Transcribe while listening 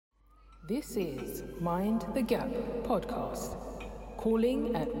This is Mind the Gap podcast,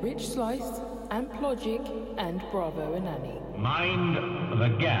 calling at Rich Slice, Amplogic, and Bravo and Annie. Mind the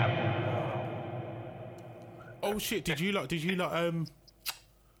Gap. Oh shit! Did you lot?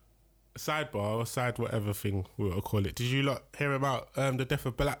 Sidebar or side whatever thing we'll call it. Did you lot hear about the death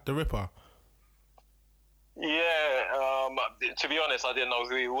of Black the Ripper? Yeah, to be honest, I didn't know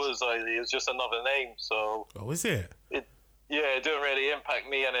who he was. It was just another name, so... Oh, is it? It didn't really impact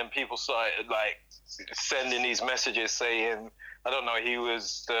me, and then people started, sending these messages saying, I don't know, he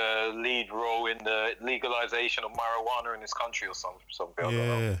was the lead role in the legalization of marijuana in this country or something. I don't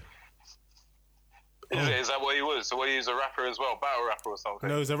know. Is that what he was? So he was a rapper as well, battle rapper or something?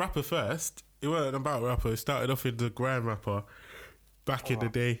 No, he was a rapper first. He wasn't a battle rapper. He started off with the grime rapper back in the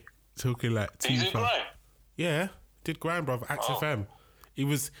day, talking like... He did grime? Yeah, did grime, bruv, Axe FM.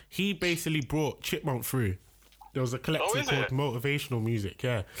 He basically brought Chipmunk through. There was a collective called Motivational Music,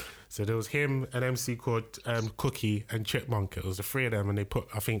 yeah. So there was him, an MC called Cookie, and Chipmunk. It was the three of them, and they put,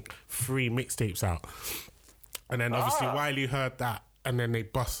 I think, 3 mixtapes out. And then obviously Wiley heard that, and then they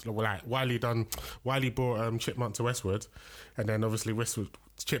bust, Wiley brought Chipmunk to Westwood, and then obviously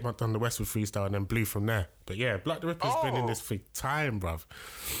Chipmunk done the Westwood freestyle and then blew from there. But yeah, Black the Ripper's been in this for time, bruv.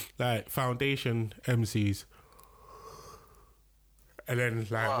 Like, foundation MCs. And then,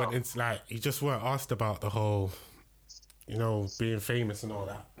 went into, he just weren't asked about the whole, being famous and all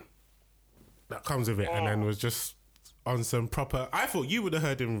that. That comes with it. And then was just on some proper... I thought you would have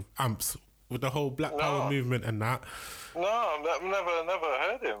heard him amps with the whole Black Power movement and that. No, I've never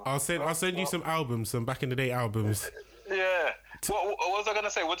heard him. I'll send you some albums, some back in the day albums. Yeah. What was I going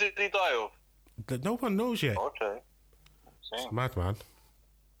to say? What did he die of? No one knows yet. Okay. It's mad, man.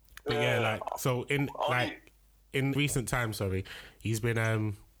 But in recent times, he's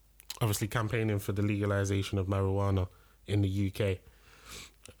been obviously campaigning for the legalisation of marijuana in the UK.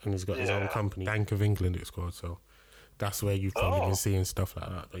 And he's got his own company, Bank of England it's called, so that's where you've probably been seeing stuff like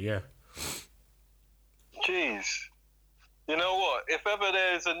that. But yeah. Jeez. You know what? If ever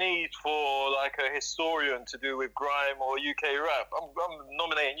there's a need for a historian to do with grime or UK rap, I'm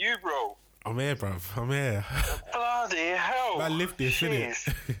nominating you, bro. I'm here, bruv. I'm here. Bloody hell. I live this, innit?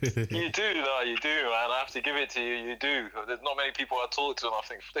 You do, man. I have to give it to you. You do. There's not many people I talk to and I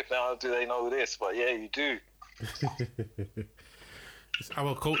think, flip, now do they know this? But yeah, you do. It's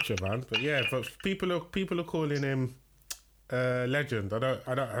our culture, man. But yeah, but people are calling him legend.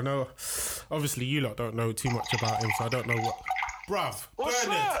 I know. Obviously, you lot don't know too much about him, so I don't know what. Bruv,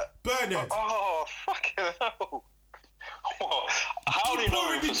 Bernard. Oh, fucking hell. How do you know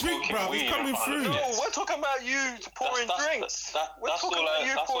pouring the drink, bruv? He's coming through. No, we're talking about you pouring drinks. That's all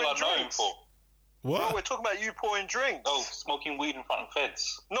I know him for. What? No, we're talking about you pouring drinks. Oh, smoking weed in front of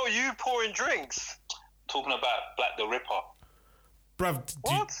feds. No, you pouring drinks. Talking about Black the Ripper. Bruv,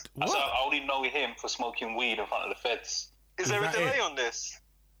 what? I only know him for smoking weed in front of the feds. Is there a delay on this?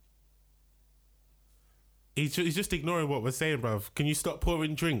 He's just ignoring what we're saying, bruv. Can you stop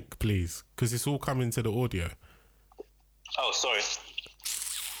pouring drink, please? Because it's all coming to the audio. Oh, sorry.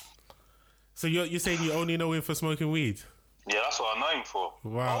 So you're saying you only know him for smoking weed? Yeah, that's what I know him for.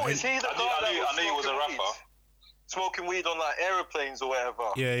 Wow. Oh, is he the guy I knew he was a rapper. Smoking weed on aeroplanes or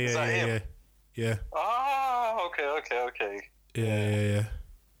whatever. Yeah. Is that him? Yeah. Ah, okay. Yeah.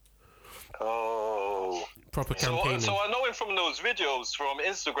 Oh. Proper campaigning. So I know him from those videos, from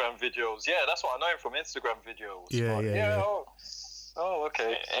Instagram videos. Yeah, that's what I know him from, Instagram videos. Yeah. Oh,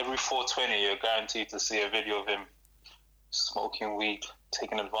 okay. Every 420, you're guaranteed to see a video of him smoking weed,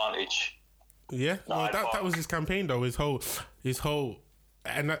 taking advantage. Yeah, that was his campaign though. His whole,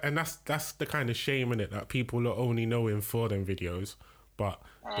 and that's the kind of shame in it that people not only know him for them videos, but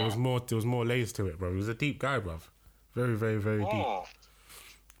there was more layers to it, bro. He was a deep guy, bruv. Very, very, very deep.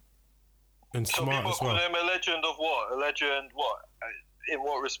 And so smart as well. People call him a legend of what? A legend what? In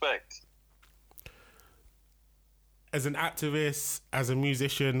what respect? As an activist, as a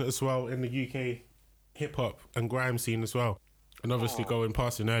musician as well in the UK hip hop and grime scene as well, and obviously going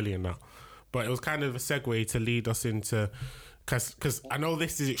passing early in that. But it was kind of a segue to lead us into, because I know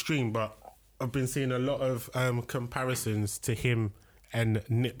this is extreme, but I've been seeing a lot of comparisons to him and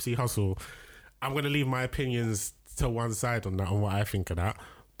Nipsey Hussle. I'm going to leave my opinions to one side on that, on what I think of that.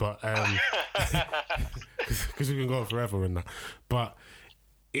 But because we can go on forever in that. But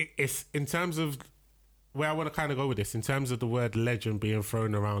it's in terms of where I want to kind of go with this, in terms of the word legend being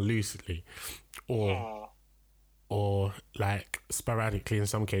thrown around loosely, or sporadically in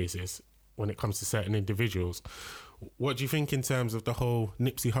some cases when it comes to certain individuals. What do you think in terms of the whole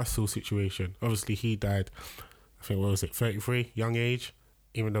Nipsey Hussle situation? Obviously, he died, I think, 33, young age,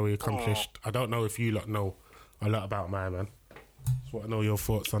 even though he accomplished... I don't know if you lot know a lot about my man. Just want to know your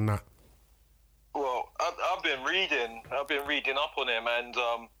thoughts on that. I've been reading up on him, and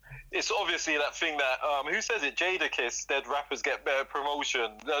it's obviously that thing that who says it? Jadakiss said rappers get better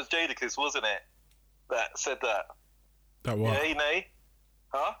promotion. That was Jadakiss, wasn't it? That said that. That what? Yeah, nay?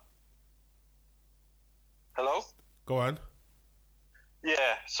 Huh? Hello? Go on.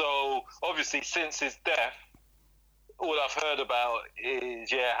 Yeah, so obviously since his death, all I've heard about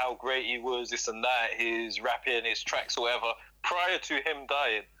is, how great he was, this and that, his rapping, his tracks or whatever. Prior to him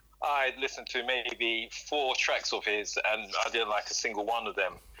dying, I'd listened to maybe 4 tracks of his, and I didn't like a single one of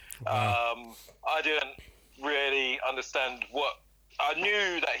them. Wow. I didn't really understand what... I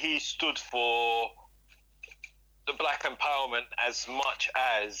knew that he stood for the black empowerment as much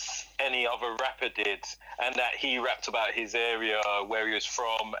as any other rapper did, and that he rapped about his area where he was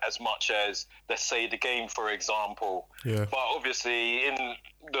from as much as, let's say, The Game, for example. Yeah. But obviously in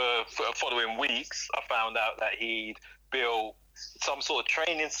the following weeks I found out that he'd built some sort of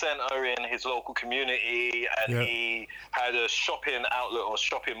training center in his local community, and he had a shopping outlet or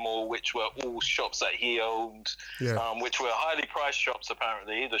shopping mall, which were all shops that he owned, which were highly priced shops.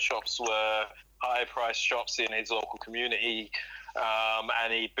 Apparently the shops were high priced shops in his local community,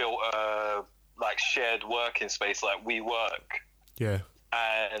 and he built a like shared working space like WeWork. Yeah.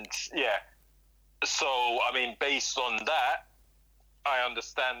 And so I mean, based on that, I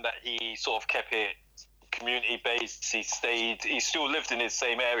understand that he sort of kept it community based. He still lived in his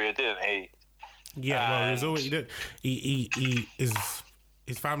same area, didn't he? Yeah, well, he was always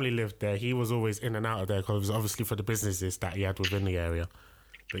his family lived there. He was always in and out of there because it was obviously for the businesses that he had within the area.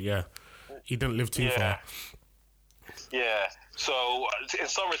 But yeah, he didn't live too far. Yeah. So in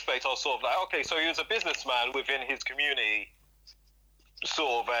some respects, I was sort of like, okay, so he was a businessman within his community,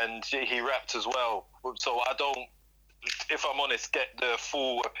 sort of, and he rapped as well. So I don't, if I'm honest, get the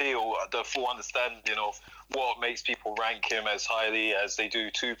full appeal, the full understanding of what makes people rank him as highly as they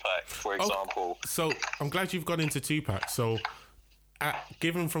do Tupac, for example. So I'm glad you've gone into Tupac. So,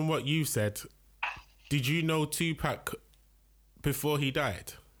 given from what you said, did you know Tupac before he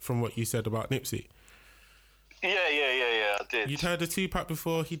died? From what you said about Nipsey. Yeah, I did. You'd heard of Tupac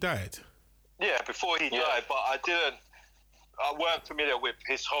before he died? Yeah, before he died, but I weren't familiar with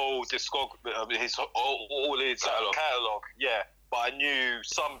his whole discography, all his catalog. Yeah, but I knew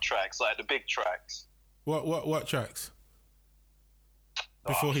some tracks, like the big tracks. What tracks?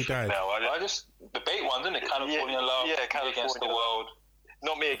 Before he died. No, I just the bait one, didn't it? California Love. Yeah, California Against the World.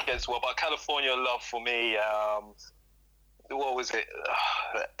 Not Me Against the World, but California Love for me. What was it?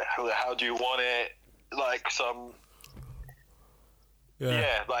 How Do You Want It? Like some.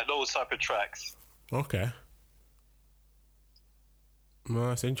 Yeah, like those type of tracks. Okay. Well,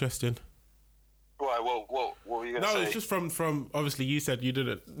 that's interesting. Right, what were you going to say? No, it's just from obviously you said you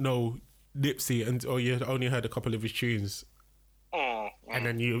didn't know Nipsey or you had only heard a couple of his tunes. And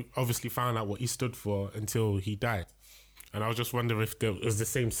then you obviously found out what he stood for until he died. And I was just wondering if there was the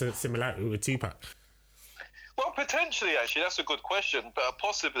same similarity with Tupac. Well, potentially, actually, that's a good question, but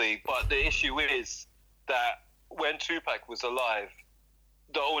possibly. But the issue is that when Tupac was alive,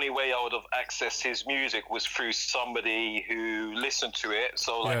 the only way I would have accessed his music was through somebody who listened to it.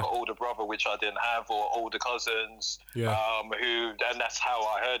 So, like an older brother, which I didn't have, or older cousins, and that's how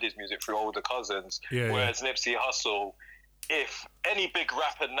I heard his music, through older cousins. Whereas Nipsey Hussle, if any big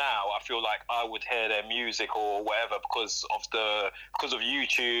rapper now, I feel like I would hear their music or whatever because of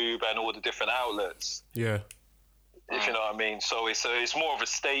YouTube and all the different outlets. Yeah. If you know what I mean. So it's more of a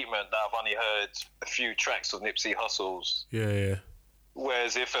statement that I've only heard a few tracks of Nipsey Hussle's. Yeah.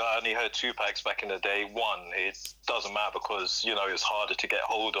 Whereas if I only heard Tupac's back in the day, it doesn't matter because, it's harder to get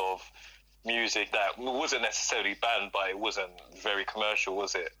hold of music that wasn't necessarily banned, but it wasn't very commercial,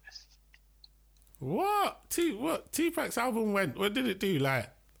 was it? What? Tupac's album went, what did it do? Like,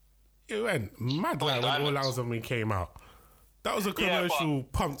 it went mad like when All Eyes on Me came out. That was a commercial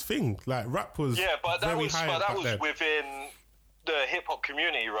pumped thing. Like, rap was very high back then. That was within the hip-hop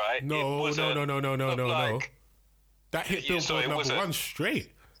community, right? No. That hit Billboard number 1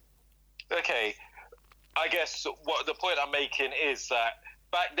 straight. Okay. I guess what the point I'm making is that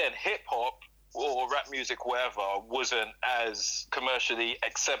back then, hip-hop or rap music, whatever, wasn't as commercially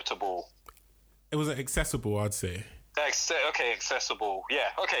acceptable. It wasn't accessible, I'd say. Okay, accessible. Yeah,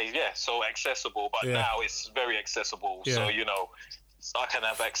 okay, yeah. So accessible, but now it's very accessible. Yeah. So, I can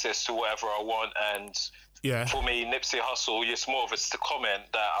have access to whatever I want. And for me, Nipsey Hussle, it's more of a comment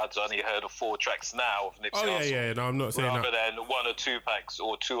that I'd only heard of 4 tracks now of Nipsey Hussle. Yeah. No, I'm not saying rather than 1 or 2 packs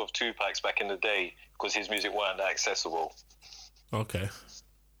or 2 of Tupac's back in the day because his music weren't that accessible. Okay.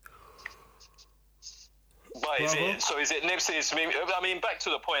 But is it Nipsey's? I mean, back to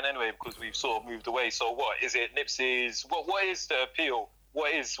the point anyway, because we've sort of moved away. So what is it? Nipsey's? What is the appeal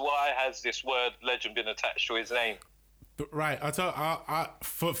why has this word legend been attached to his name? But right,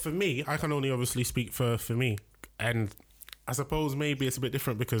 for me, I can only obviously speak for me, and I suppose maybe it's a bit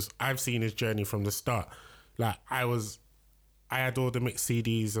different because I've seen his journey from the start. Like I had all the mixed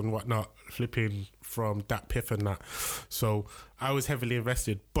CDs and whatnot, flipping from Dat Piff and that, so I was heavily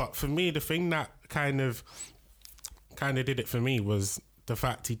invested. But for me, the thing that kind of did it for me was the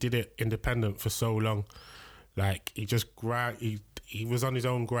fact he did it independent for so long. Like he just he was on his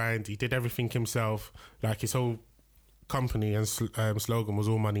own grind. He did everything himself. Like his whole company and slogan was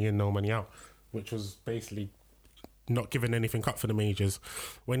all money in, no money out, which was basically not giving anything up for the majors.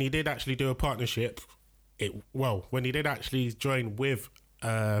 When he did actually do a partnership, when he did actually join with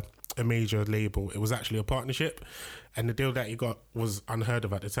a major label, it was actually a partnership, and the deal that he got was unheard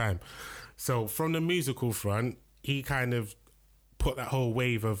of at the time. So from the musical front, he kind of put that whole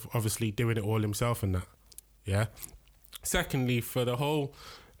wave of obviously doing it all himself and that. Yeah. Secondly, for the whole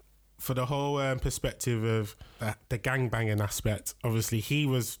perspective of the gangbanging aspect, obviously he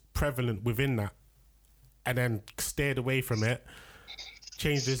was prevalent within that, and then steered away from it,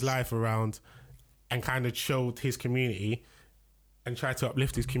 changed his life around, and kind of showed his community and tried to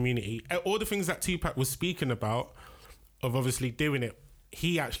uplift his community. All the things that Tupac was speaking about, of obviously doing it,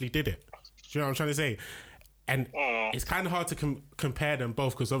 he actually did it. Do you know what I'm trying to say? And it's kind of hard to compare them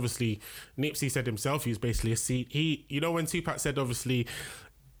both, because obviously Nipsey said himself he was basically a seed. When Tupac said obviously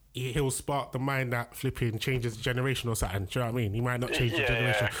he'll spark the mind that flipping changes the generation or something. Do you know what I mean? He might not change the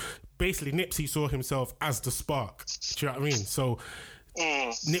generation. Yeah. Basically, Nipsey saw himself as the spark. Do you know what I mean? So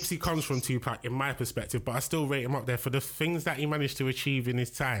Nipsey comes from Tupac in my perspective, but I still rate him up there for the things that he managed to achieve in his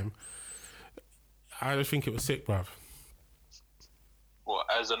time. I just think it was sick, bruv. What,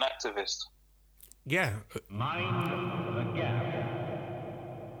 as an activist? Yeah. Mind the gap.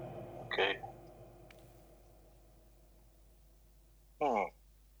 Okay.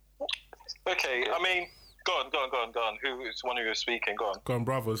 Okay, I mean, go on. Who is one of you speaking? Go on. Go on,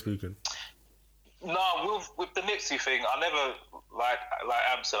 Bravo speaking. No, with the Nipsey thing, I never, like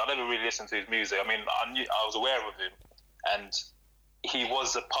Am said, I never really listened to his music. I mean, I was aware of him, and he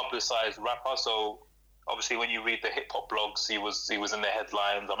was a publicized rapper, so obviously when you read the hip hop blogs, he was in the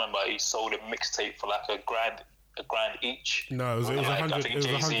headlines. I remember he sold a mixtape for like a grand each. No, it was $100. I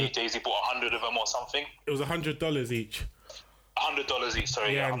think Jay-Z bought 100 of them or something. It was $100 each. $100 each,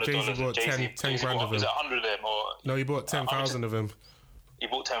 sorry. Yeah, and Jay-Z bought 10 grand of them. Was it 100 of them? Or no, he bought 10,000 of them. He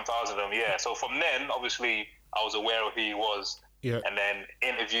bought 10,000 of them, yeah. So from then, obviously, I was aware of who he was. Yeah. And then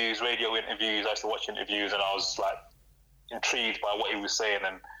radio interviews, I used to watch interviews, and I was like intrigued by what he was saying,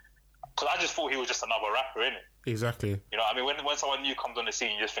 and because I just thought he was just another rapper, innit? Exactly. You know, I mean, when someone new comes on the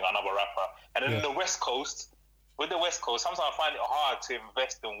scene, you just think another rapper. And then in the West Coast, sometimes I find it hard to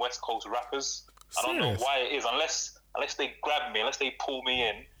invest in West Coast rappers. I don't know why it is, unless they grab me, unless they pull me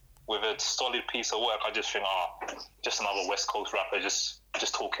in with a solid piece of work, I just think, just another West Coast rapper, just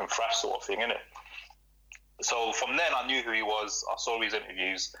talking thrash sort of thing, innit? So from then, I knew who he was. I saw his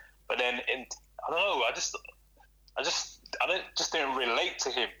interviews, but then I don't know. I just didn't relate to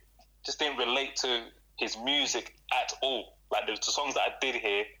him. Just didn't relate to his music at all. Like the songs that I did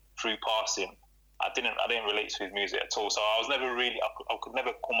hear through passing, I didn't relate to his music at all. So I was never really, I could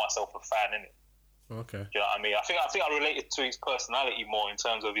never call myself a fan in it. Okay. Do you know what I mean? I think I related to his personality more in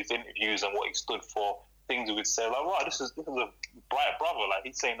terms of his interviews and what he stood for. Things he would say like, wow, this is a bright brother. Like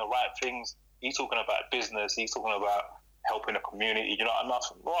he's saying the right things. He's talking about business. He's talking about helping the community. You know, and I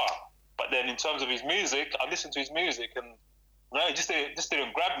thought, wow. But then in terms of his music, I listened to his music and no, it just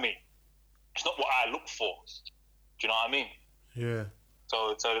didn't grab me. It's not what I look for. Do you know what I mean? Yeah.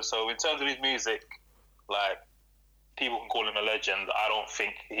 So in terms of his music, like, people can call him a legend. I don't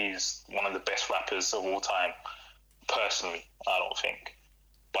think he's one of the best rappers of all time. Personally, I don't think.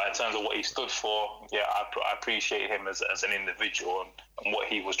 But in terms of what he stood for, yeah, I appreciate him as an individual and what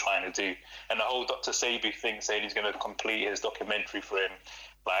he was trying to do. And the whole Dr. Sebi thing, saying he's going to complete his documentary for him,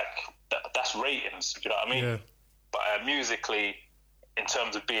 like, that's ratings. Do you know what I mean? Yeah. But musically, in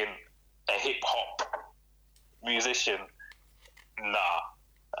terms of being a hip-hop musician, nah.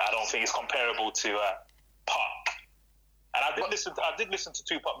 I don't think it's comparable to Pac. And I did listen to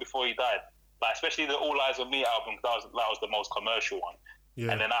Tupac before he died, like especially the All Eyes on Me album. That was the most commercial one.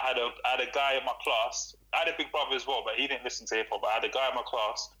 Yeah. And then I had a guy in my class. I had a big brother as well, but he didn't listen to hip hop. But I had a guy in my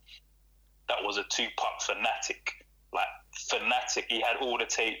class that was a Tupac fanatic. Like fanatic. He had all the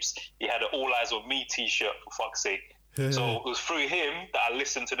tapes. He had an All Eyes on Me T-shirt, for fuck's sake. So it was through him that I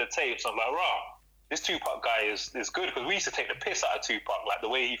listened to the tapes. I'm like, rah, this Tupac guy is good, because we used to take the piss out of Tupac, like the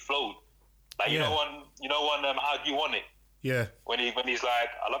way he flowed. Like you know on How Do You Want It? Yeah. When he's like,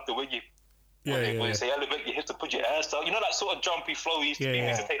 I love the way you When you say elevate your hips to put your ass out, you know that sort of jumpy flow he used to be. He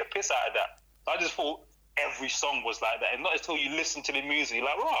used to take the piss out of that. I just thought every song was like that, and not until you listen to the music, you're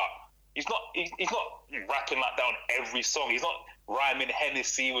like, rah. He's not rapping like that on every song. He's not rhyming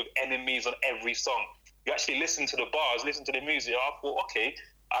Hennessy with enemies on every song. You actually listen to the bars, listen to the music. I thought, okay,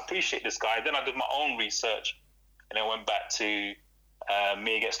 I appreciate this guy. Then I did my own research, and then went back to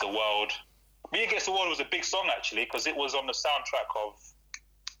Me Against the World. Me Against the World was a big song, actually, because it was on the soundtrack of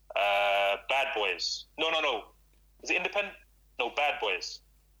Bad Boys. No. Is it Independent? No, Bad Boys.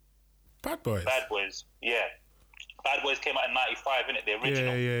 Bad Boys? Bad Boys, yeah. Bad Boys came out in 95, innit? The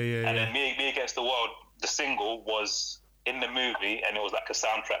original. Yeah. And then Me Against the World, the single, was in the movie, and it was like a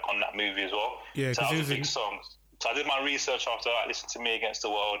soundtrack on that movie as well. Yeah, so that was a big song. So I did my research after I listened to Me Against the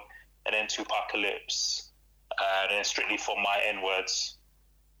World, and then Tupacalypse, and then Strictly For My N-Words.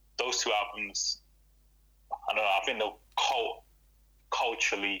 Those two albums, I don't know, I think they're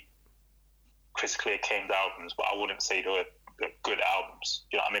culturally critically acclaimed albums, but I wouldn't say they're good albums.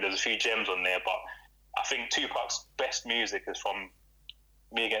 You know what I mean? There's a few gems on there, but I think Tupac's best music is from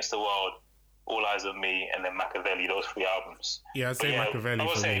Me Against the World, All Eyes on Me, and then Machiavelli, those 3 albums. Yeah, I'd say Machiavelli. I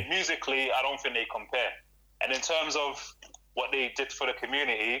would say musically, I don't think they compare. And in terms of what they did for the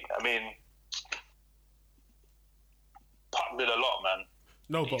community, I mean, Pac did a lot, man.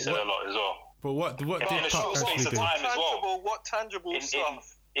 No, he did a lot as well. But what did Pac actually do? What tangible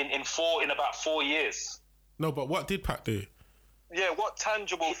stuff? In about 4 years. No, but what did Pac do? Yeah, what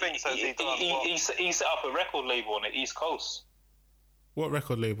tangible things has he done? He set up a record label on the East Coast. What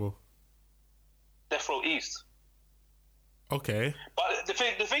record label? Death Row East. Okay. But the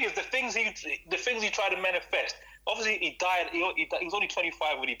thing is, the things he tried to manifest. Obviously, he died. He was only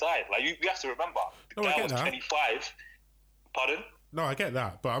 25 when he died. Like you have to remember. The guy was 25. Pardon? No, I get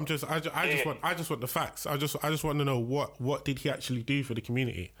that, but I just want the facts. I just want to know what did he actually do for the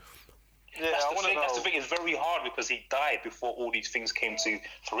community. Yeah, that's the thing. It's very hard because he died before all these things came to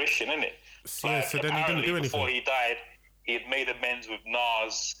fruition, isn't it? Yeah, so then he didn't do anything. Before he died, he had made amends with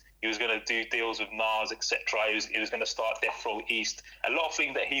Nas. He was going to do deals with Nas, etc. He was going to start Death Row East. A lot of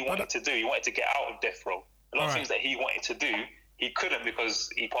things that he wanted to do, he wanted to get out of Death Row. A lot of things that he wanted to do, he couldn't because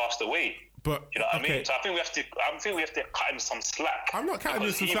he passed away. But you know what I mean? So I think we have to cut him some slack. I'm not cutting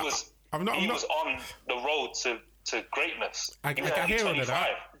him some slack. He was on the road to greatness. I hear all of that.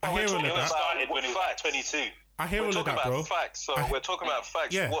 I hear all of that. Started when he was 22. I hear all of that, bro. Facts. So we're talking about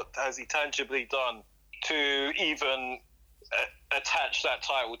facts. Yeah. What has he tangibly done to even attach that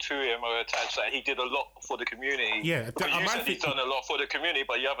title to him, or attach that he did a lot for the community? Yeah, you said he's done a lot for the community,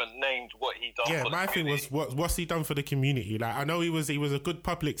 but you haven't named what he done. Yeah, for the my community. thing was what's he done for the community? Like, I know he was a good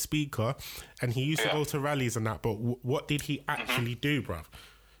public speaker, and he used to go to rallies and that. But what did he actually do, bruv?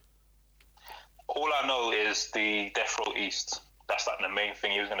 All I know is the Death Row East. That's like the main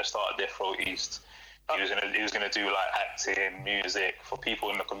thing. He was going to start Death Row East. He was going to do like acting, music for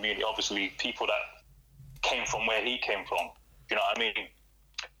people in the community. Obviously, people that came from where he came from. You know what I mean?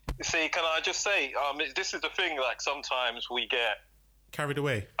 See, can I just say, this is the thing. Like sometimes we get carried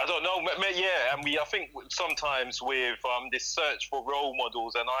away. I don't know. Yeah, and I think sometimes with this search for role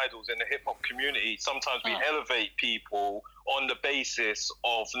models and idols in the hip hop community, sometimes we elevate people on the basis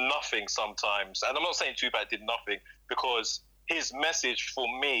of nothing. Sometimes, and I'm not saying Tupac did nothing, because his message for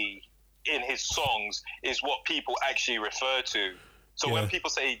me in his songs is what people actually refer to. So when people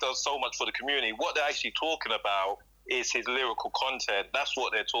say he does so much for the community, what they're actually talking about is his lyrical content. That's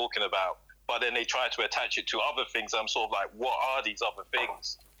what they're talking about. But then they try to attach it to other things. I'm sort of like, what are these other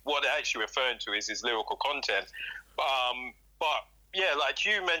things? What they're actually referring to is his lyrical content. But yeah, like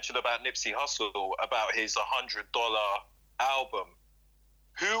you mentioned about Nipsey Hussle, about his $100 album.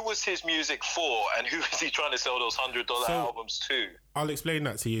 Who was his music for, and who is he trying to sell those $100 albums to? I'll explain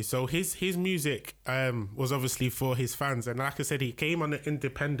that to you. So his music was obviously for his fans, and like I said, he came on an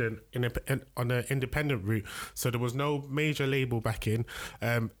independent route. So there was no major label backing.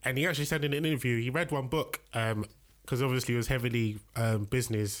 And he actually said in an interview, he read one book because obviously it was heavily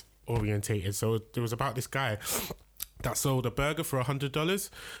business orientated. So it was about this guy that sold a burger for $100,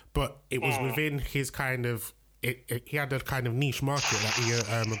 but it was within his kind of. He had a kind of niche market that he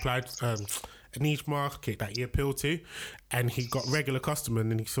applied, a niche market that he appealed to, and he got regular customers,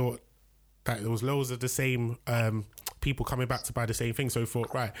 and he thought that there was loads of the same people coming back to buy the same thing. So he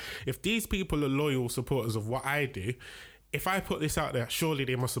thought, right, if these people are loyal supporters of what I do, if I put this out there, surely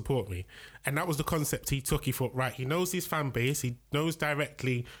they must support me. And that was the concept he took. He thought, right, he knows his fan base. He knows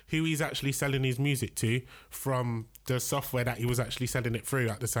directly who he's actually selling his music to from the software that he was actually selling it through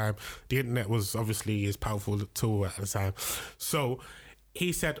at the time. The internet was obviously his powerful tool at the time. So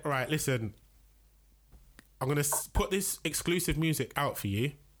he said, all right, listen, I'm going to put this exclusive music out for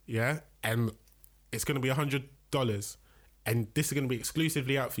you. Yeah. and it's going to be $100, and this is going to be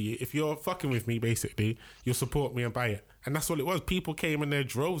exclusively out for you. If you're fucking with me, basically, you'll support me and buy it. And that's all it was. People came in their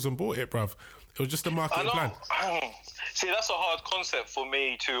droves and bought it, bruv. It was just a marketing plan. See, that's a hard concept for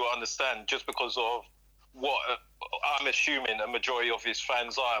me to understand, just because of what I'm assuming a majority of his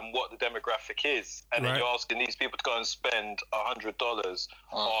fans are and what the demographic is. And then you're asking these people to go and spend $100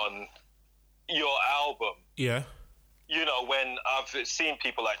 on your album. Yeah. You know, when I've seen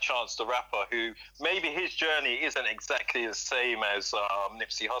people like Chance the Rapper, who maybe his journey isn't exactly the same as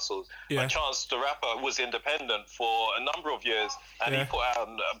Nipsey Hussle's. Yeah. But Chance the Rapper was independent for a number of years, and he put out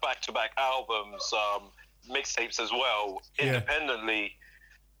back-to-back albums, mixtapes as well, independently,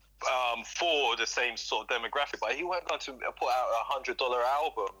 for the same sort of demographic. But he weren't going to put out a $100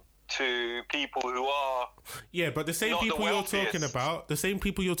 album to people who are but the same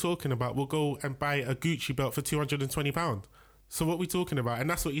people you're talking about will go and buy a Gucci belt for £220. So what we talking about? And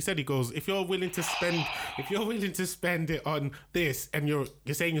that's what he said. He goes, if you're willing to spend it on this, and you're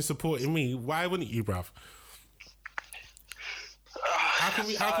saying you're supporting me, why wouldn't you, bruv? How can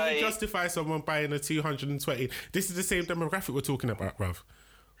we justify someone buying a 220? This is the same demographic we're talking about, bruv.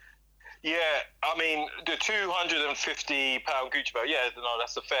 Yeah, I mean, the £250 Gucci belt,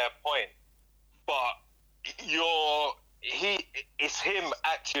 that's a fair point. But it's him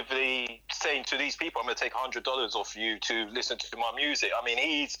actively saying to these people, I'm going to take $100 off you to listen to my music. I mean,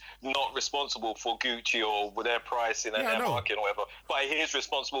 he's not responsible for Gucci or their pricing and their marketing or whatever, but he is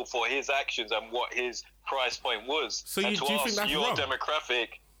responsible for his actions and what his price point was. So do you think that's your wrong? Demographic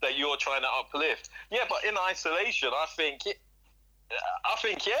that you're trying to uplift. Yeah, but in isolation, I think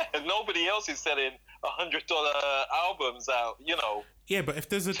nobody else is selling $100 albums out, you know. Yeah, but if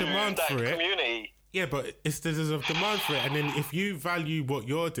there's a demand for it, community. Yeah, but there's a demand for it, and then if you value what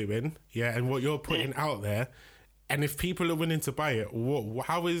you're doing, and what you're putting out there, and if people are willing to buy it,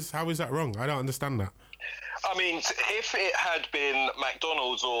 how is that wrong? I don't understand that. I mean, if it had been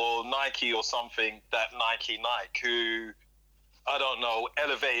McDonald's or Nike or something, that Nike, who, I don't know,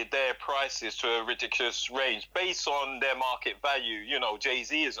 elevated their prices to a ridiculous range based on their market value. You know,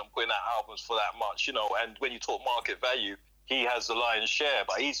 Jay-Z isn't putting out albums for that much, you know, and when you talk market value, he has the lion's share,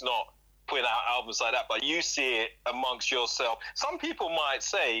 but he's not putting out albums like that. But you see it amongst yourself. Some people might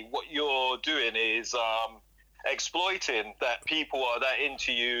say what you're doing is exploiting, that people are that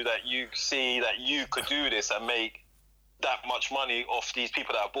into you, that you see that you could do this and make that much money off these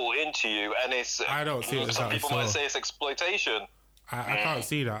people that are bought into you, and it's. I don't see it. Some people might say it's exploitation. I can't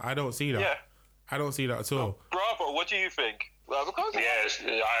see that. I don't see that. Yeah. I don't see that at all. Bravo, what do you think? Well,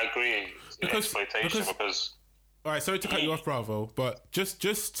 I agree. Exploitation because. All right, sorry to cut you off, Bravo, but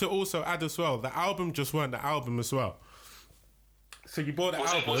just to also add as well, the album just weren't the album as well. So you bought the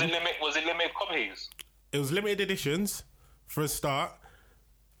album. Was it limited copies? It was limited editions for a start.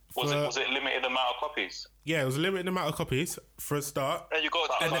 Was it limited amount of copies? Yeah, it was a limited amount of copies for a start. And you got.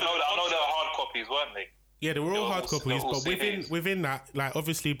 I know they were hard copies, weren't they? Yeah, they were all hard copies, but within that, like,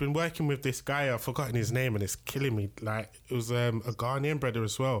 obviously, been working with this guy. I've forgotten his name, and it's killing me. Like, it was a Ghanaian brother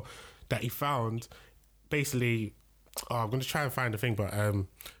as well that he found. Basically, I'm going to try and find the thing, but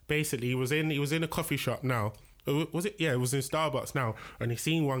basically, he was in a coffee shop now. Was it? Yeah, it was in Starbucks now, and he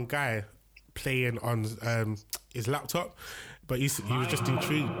seen one guy playing on his laptop, but he was just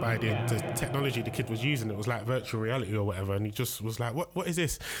intrigued by the technology the kid was using. It was like virtual reality or whatever, and he just was like, what is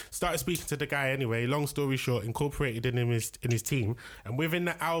this? Started speaking to the guy anyway. Long story short, incorporated in his team, and within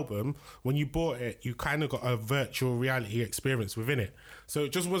the album, when you bought it, you kind of got a virtual reality experience within it. So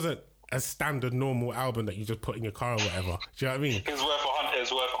it just wasn't a standard normal album that you just put in your car or whatever. Do you know what I mean? It was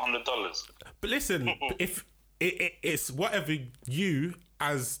worth $100. But listen, if it's whatever you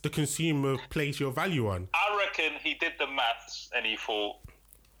as the consumer place your value on. I reckon he did the maths and he thought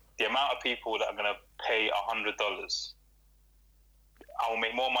the amount of people that are going to pay $100, I will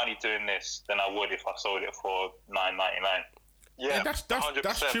make more money doing this than I would if I sold it for $9.99. Yeah,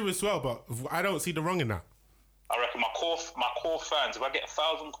 that's true as well, but I don't see the wrong in that. I reckon my core fans, if I get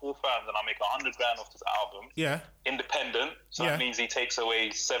 1,000 core fans and I make $100,000 off this album, independent, so that means he takes away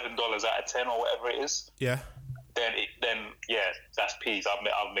 $7 out of 10 or whatever it is. Yeah. Then that's peas.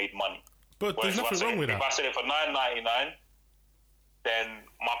 I've made money. But there's nothing wrong with that. If I sell it for $9.99, then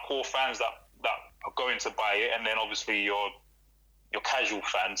my core fans that are going to buy it, and then obviously your casual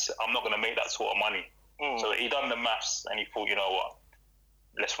fans, I'm not going to make that sort of money. So he done the maths and he thought, you know what,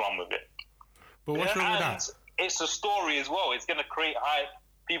 let's run with it. But what's wrong with that? It's a story as well. It's going to create hype.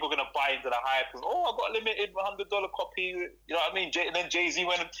 People are going to buy into the hype. I got a limited $100 copy. You know what I mean? And then Jay-Z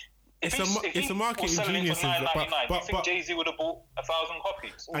went. It's a marketing genius. But you think Jay-Z would have bought 1,000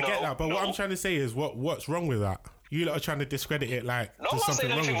 copies? I get that, but what I'm trying to say is what's wrong with that? you lot are trying to discredit it like No there's one's something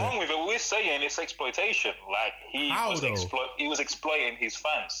saying anything wrong wrong with it. with it. We're saying it's exploitation. Like he was exploiting his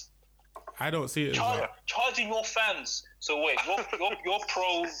fans. I don't see it as that. Charging your fans. So wait, you're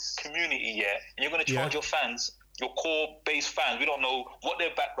pro community, yeah, and you're going to charge your fans, your core base fans. We don't know what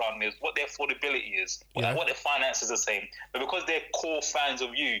their background is, what their affordability is, what their finances are saying. But because they're core fans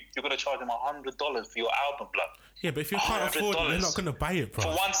of you, you're going to charge them $100 for your album, blood. Yeah, but if you can't afford it, you're not going to buy it, bro.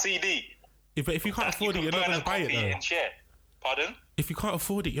 For one CD. Yeah, but if you can't afford it, you're not going to buy it, though. Pardon? If you can't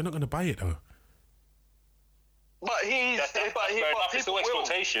afford it, you're not going to buy it, though. But it's still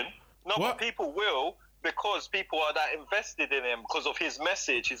exploitation. No, but people will, because people are that invested in him because of his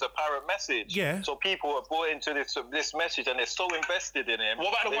message. He's a parrot message. Yeah. So people are bought into this message and they're so invested in him. What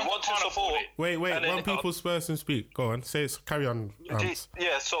about the they ones want that to can't support? afford it? Wait, one people's person speak. Go on, say it. Carry on.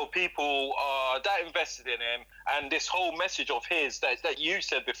 Yeah, so people are that invested in him, and this whole message of his that you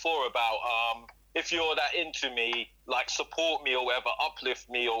said before about if you're that into me, like support me or whatever,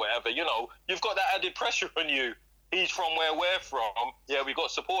 uplift me or whatever, you know, you've got that added pressure on you. He's from where we're from. Yeah, we got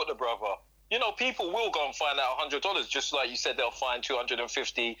to support the brother. You know, people will go and find out $100, just like you said they'll find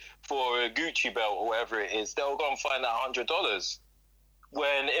 $250 for a Gucci belt or whatever it is. They'll go and find out $100.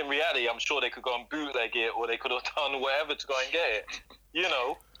 When in reality, I'm sure they could go and bootleg it, or they could have done whatever to go and get it. You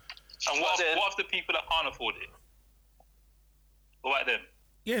know. And what if the people that can't afford it? What about them?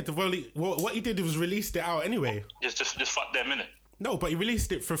 Yeah, what he did was released it out anyway. Just fuck them, innit? No, but he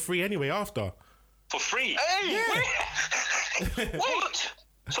released it for free anyway after. For free? Hey! Yeah. What?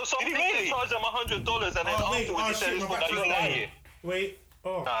 So some people charge them $100 and then afterwards he said it's not you're lying. Wait.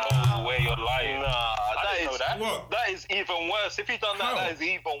 Oh. No way, you're lying. Nah, I didn't know that. What? That is even worse. If he done that, that is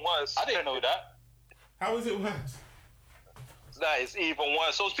even worse. I didn't know that. How is it worse? That is even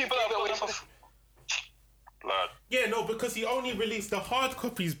worse. Those people that away for blood. Yeah, no, because he only released the hard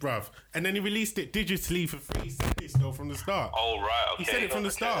copies, bruv, and then he released it digitally for free. He said this though from the start. Oh right, okay. He said it from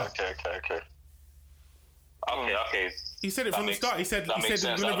the start. Okay. He said it from the start. He said he's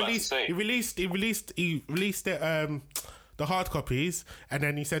gonna release. He released it, the hard copies, and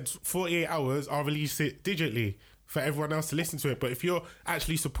then he said 48 hours. I'll release it digitally for everyone else to listen to it. But if you're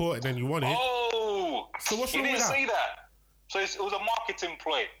actually supporting and you want it, so what's wrong with that? He didn't say that. So it was a marketing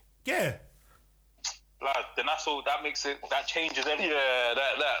ploy. Yeah. Lad, then that's all. That makes it. That changes everything. Yeah,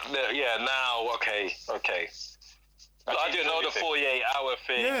 that. Yeah. Now, okay. I didn't know the 48-hour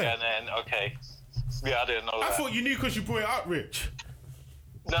thing, and then okay. Yeah, I didn't know that. I thought you knew because you brought it up, Rich.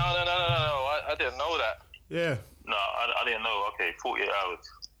 No. I didn't know that. Yeah. No, I didn't know. Okay, 48 hours.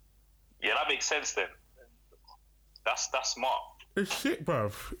 Yeah, that makes sense then. That's smart. It's shit,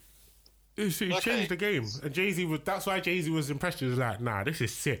 bruv. He changed the game. And Jay-Z that's why Jay-Z was impressed. He was like, nah, this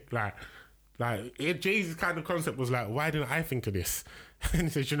is sick. Like Jay-Z's kind of concept was like, why didn't I think of this? And he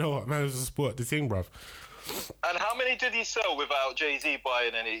said, you know what, man, was a sport, the thing, bruv. And how many did he sell without Jay-Z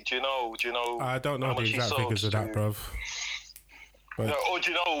buying any? Do you know? I don't know the exact figures of that, bruv. But, or do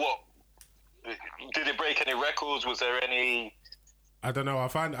you know what? Did it break any records? Was there any? I don't know.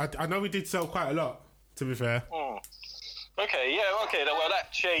 I know we did sell quite a lot, to be fair. Okay. Well,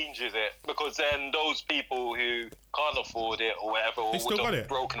 that changes it, because then those people who can't afford it or whatever, or would have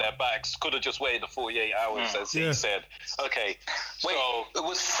broken their backs, could have just waited the 48 hours, as he said. Okay. Wait, it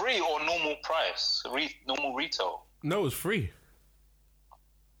was free or normal price? Normal retail? No, it was free.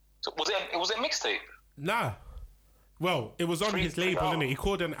 So was it mixtape? Nah. Well, it was on his label, innit? He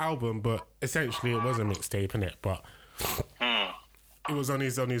called it an album, but essentially it was a mixtape, innit? But it was on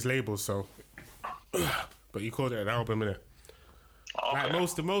his label, so. But he called it an album, innit? Okay. Like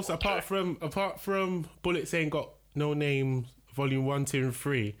most apart from Bullets Ain't Got No Name, Volume 1, 2, and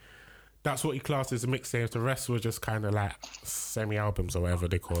 3, that's what he classed as a mixtape. The rest were just kind of like semi-albums or whatever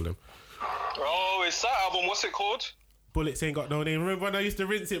they call them. Oh, it's that album. What's it called? Bullets Ain't Got No Name. Remember when I used to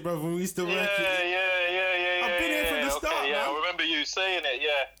rinse it, bro? When we used to work it? Yeah. I've been here from the start, man. I remember you saying it,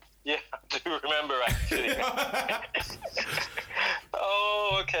 Yeah, I do remember, actually.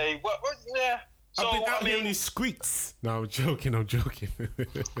 Oh, okay. What, yeah. So, I've been out here on these squeaks. No, I'm joking. So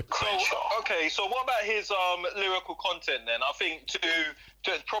what about his lyrical content then? I think to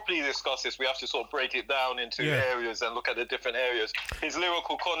properly discuss this, we have to sort of break it down into areas and look at the different areas. His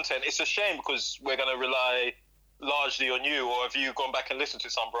lyrical content, it's a shame because we're going to rely largely on you, or have you gone back and listened to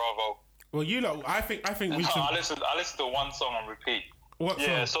some Bravo? Well, you know, I think we should... I listened to one song on repeat. What song?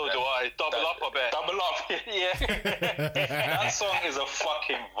 Yeah, so do I. Double Up, I bet. Double Up, yeah. That song is a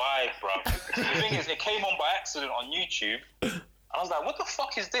fucking vibe, bro. The thing is, it came on by accident on YouTube. I was like, what the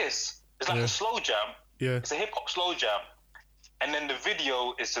fuck is this? It's like a slow jam. Yeah. It's a hip-hop slow jam. And then the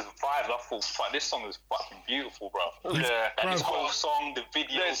video is just vibes. I thought, fuck, this song is fucking beautiful, bro. Yeah. And this whole song, the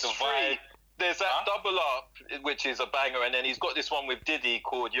video, the vibe. there's that Double Up, which is a banger, and then he's got this one with Diddy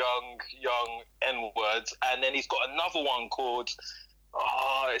called Young N-Words, and then he's got another one called,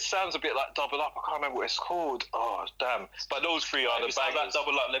 it sounds a bit like Double Up. I can't remember what it's called. Oh, damn. But those three are the bangers. That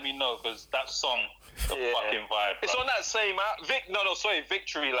Double Up, let me know, because that song, the fucking vibe. It's on that same app.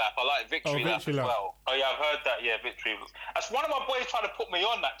 Victory Lap. I like Victory Lap as well. Oh, yeah, I've heard that, Victory. That's one of my boys tried to put me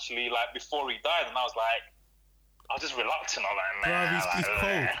on, actually, like, before he died, and I was like, I was just reluctant. I'm like, man. Bro, he's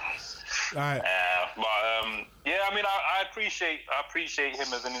cold. Right. I mean, I appreciate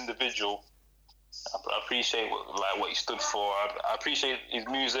him as an individual. I appreciate what he stood for. I appreciate his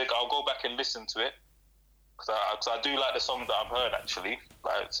music. I'll go back and listen to it because I do like the songs that I've heard actually,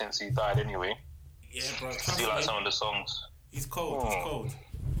 like since he died anyway. Yeah, bro. I do like some of the songs. He's cold. He's cold.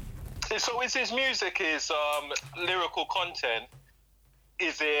 So is his music, his lyrical content,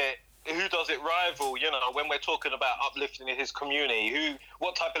 is it? Who does it rival? You know, when we're talking about uplifting his community,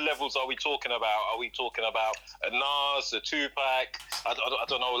 what type of levels are we talking about? Are we talking about a Nas, a Tupac? I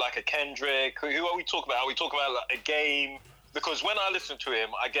don't know, like a Kendrick. Who are we talking about? Are we talking about like a Game? Because when I listen to him,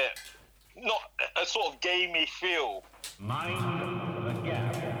 I get not a sort of gamey feel. Mind the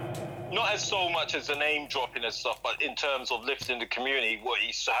Gap. Not as so much as the name dropping and stuff, but in terms of lifting the community,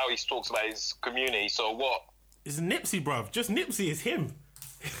 how he talks about his community. So what? It's Nipsey, bruv. Just Nipsey is him.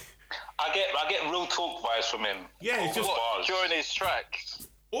 I get real talk vibes from him. Yeah, it's just during his track.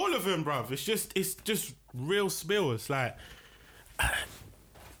 All of them, bruv. It's just real spill. It's like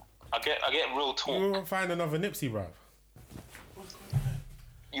I get real talk. You won't find another Nipsey, bruv.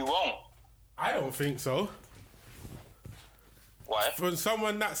 You won't. I don't think so. Why? For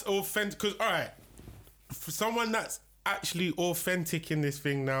someone that's authentic, because for someone that's actually authentic in this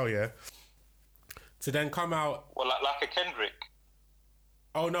thing now, yeah, to then come out. Well, like a Kendrick.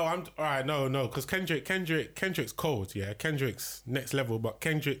 Oh no, no, because Kendrick's cold, yeah. Kendrick's next level, but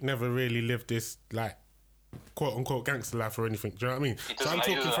Kendrick never really lived this like quote unquote gangster life or anything. Do you know what I mean? So I'm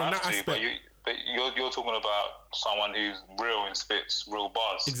talking from that aspect. But you're talking about someone who's real and spits real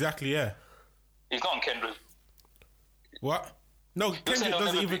bars. Exactly, yeah. He's not on Kendrick. What? No, Kendrick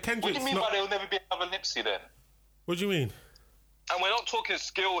doesn't even. Kendrick's what do you mean by there'll never be another Nipsey then? What do you mean? And we're not talking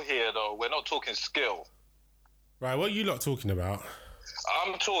skill here, though. We're not talking skill. Right, what are you lot talking about?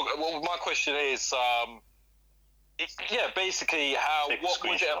 I'm talking. Well, my question is, basically, what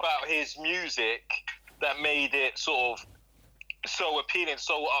was it about his music that made it sort of so appealing,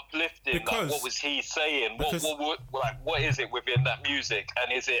 so uplifting? Because, like, what was he saying? What is it within that music?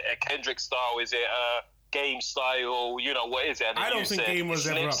 And is it a Kendrick style? Is it a Game style? You know, what is it? And I don't think Game was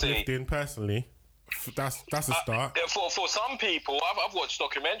ever uplifting, personally. That's a start. For some people, I've watched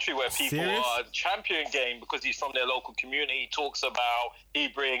documentary where people are champion Game because he's from their local community. He talks about, he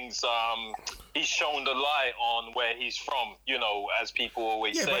brings, he's shown the light on where he's from, you know, as people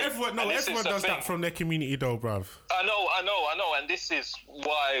always say. Yeah, but everyone does that from their community though, bruv. I know, and this is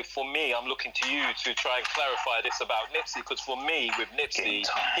why, for me, I'm looking to you to try and clarify this about Nipsey, because for me, with Nipsey,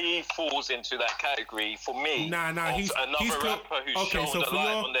 he falls into that category, for me, he's another rapper who's shown the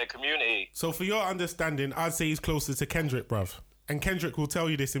light on their community. So for your understanding, I'd say he's closer to Kendrick, bruv. And Kendrick will tell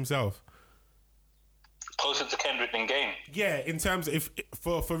you this himself. Closer to Kendrick than Game? Yeah, in terms of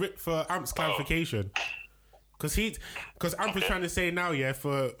for Amp's clarification. Because Amp is trying to say now, yeah,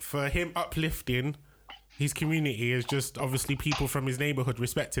 for him uplifting his community is just obviously people from his neighborhood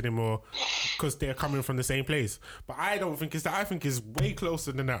respecting him or because they're coming from the same place. But I don't think it's that. I think it's way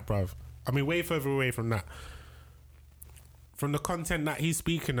closer than that, bruv. I mean, way further away from that. From the content that he's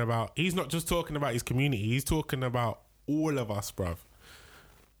speaking about, he's not just talking about his community, he's talking about all of us, bruv.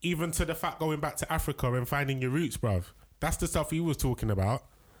 Even to the fact going back to Africa and finding your roots, bruv. That's the stuff he was talking about.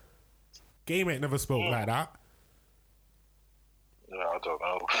 Game ain't never spoke like that. No, I don't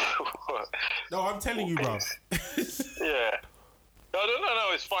know. No, I'm telling you, bruv. Yeah.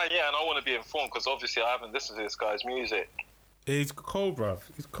 No, it's fine, yeah, and I want to be informed because obviously I haven't listened to this guy's music. He's cold, bruv.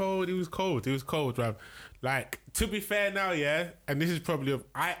 He was cold, bruv. Like, to be fair now, yeah, and this is probably, this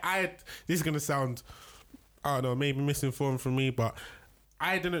is going to sound, I don't know, maybe misinformed from me, but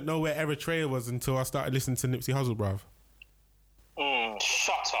I didn't know where Eritrea was until I started listening to Nipsey Hussle, bruv.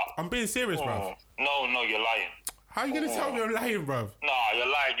 Shut up. I'm being serious, bruv. No, you're lying. How are you going to tell me I'm lying, bruv? No, you're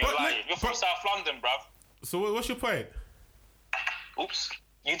lying. You're from South London, bruv. So what's your point? Oops.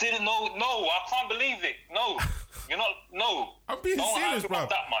 You didn't know? No, I can't believe it. No. You're not, no. I'm being serious, bruv.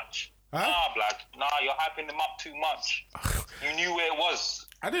 That much. Huh? Nah, blood. Nah, you're hyping them up too much. You knew where it was.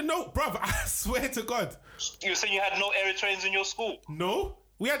 I didn't know, bruv. I swear to God. You saying you had no Eritreans in your school? No.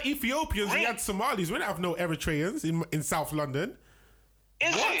 We had Ethiopians, we had Somalis. We didn't have no Eritreans in South London.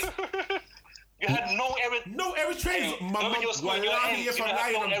 Is it? You had no Eritreans. My mum, wallahi, if I'm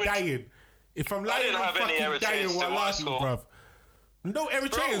lying, I'm dying. If I'm lying, didn't I'm have any fucking Eritreans dying in while my laughing, school. bruv. No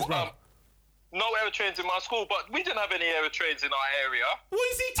Eritreans, bruv. No Eritreans in my school, but we didn't have any Eritreans in our area.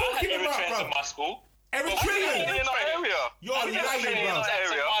 What is he I had talking about, Eritreans in bruv? my school. Eritreans? In our area. You're I had lying, Eritreans, bruv. I had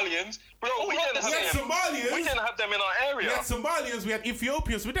Area. Somalians. Bro, we All didn't the We had same. Somalians. We didn't have them in our We area. had Somalians, we had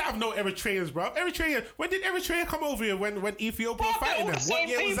Ethiopians. We didn't have no Eritreans, bruv. Eritrea. When did Eritrea come over here? When Ethiopia Bro, was they're fighting all them? the What same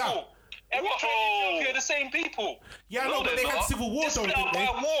year was that? people. Eritrea and Ethiopia are the same people. Yeah, I know, No, but they're they had not. civil war, They're though, split didn't up they?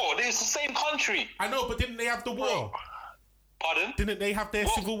 by war. It's the same country. I know, but didn't they have the war? Pardon? Didn't they have their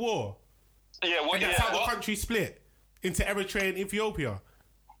What? civil war? Yeah, what And year? that's how the What? country split into Eritrea and Ethiopia.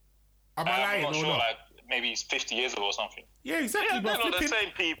 Am I I'm lying not or sure, not? like maybe it's 50 years ago or something. Yeah, exactly, Yeah, bro. they're not the Flipping-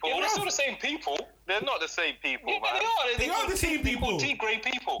 same people. Yeah, but they're bruv. still the same people. They're not the same people, Yeah, man. they are. They are the same people. Degrade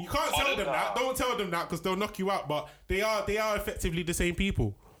people. You can't tell them that. Don't tell them that because they'll knock you out. But they are effectively the same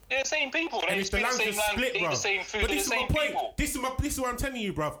people. They're the same people. And They if the speak the lands same are split, language, eat bro. the same food, But they're this the is my same point. people. This is what I'm telling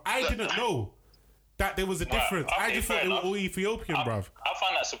you, bruv. I didn't know that there was a difference. I okay, just thought fair they were enough. all Ethiopian, bruv. I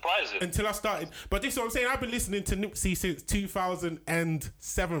find that surprising. Until I started. But this is what I'm saying. I've been listening to Nipsey since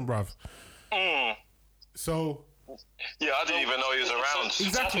 2007, bruv. So, Yeah, I didn't even know he was around. That's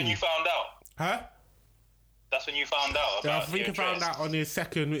Exactly. when you found out. huh? That's when you found out. Yeah, I About think I Eritrea. found out on his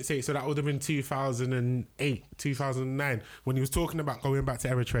second mixtape, so that would have been 2008, 2009, when he was talking about going back to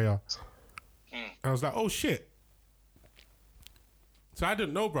Eritrea. I was like, oh shit. So I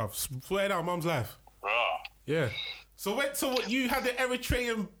didn't know, bruv. Swear down, mum's life. Bruh. Yeah. So what? You had the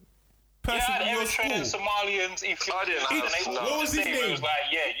Eritrean person Yeah, in your Eritreans, school. Somalians, Ethiopians. I didn't and have- they all no. looked What was the his same. name? It was like,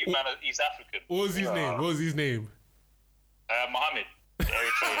 yeah, you man are East African. What was his name? What was his name? Mohammed,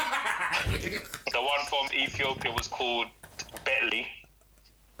 Eritrean. The one from Ethiopia was called Betli.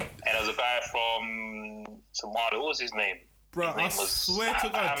 And there was a guy from Somalia. What was his name? Bro, His I name was swear to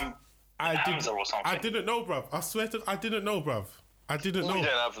God, Hamza or something. I didn't know, bruv. I swear to, I didn't know, bruv. I didn't know. We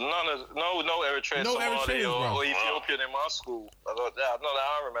didn't have no Eritrean, No Somali, Eritreans, bro. or Ethiopian in my school. Not that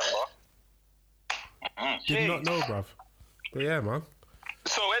I remember. Did not know, bruv. But yeah, man.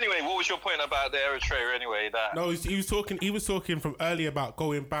 So anyway, what was your point about the Eritrea anyway? That No, he was talking. He was talking from earlier about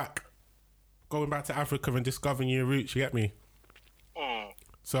going back to Africa and discovering your roots. You get me?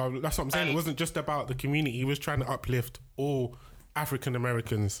 So that's what I'm saying. It wasn't just about the community. He was trying to uplift all African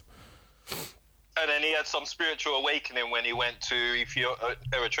Americans. and then he had some spiritual awakening when he went to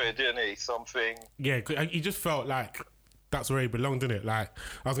Eritrea, didn't he? Something. Yeah, 'cause he just felt like that's where he belonged, didn't it? Like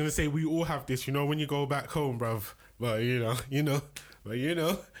I was gonna say, we all have this, you know, when you go back home, bruv. But you know,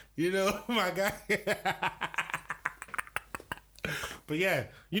 my guy. But yeah,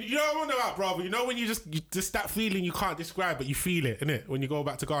 you know what I wonder about, brother. You know when you just that feeling you can't describe, but you feel it, innit? When you go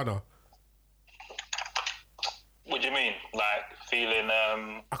back to Ghana. What do you mean? Like feeling?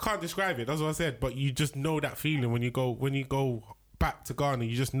 I can't describe it. That's what I said. But you just know that feeling when you go back to Ghana.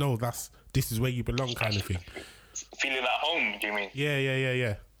 You just know this is where you belong, kind of thing. Feeling at home? Do you mean? Yeah.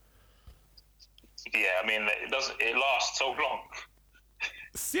 Yeah, I mean it lasts so long.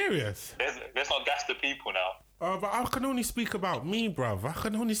 Serious. Let's not gas the people now. But I can only speak about me, bruv. I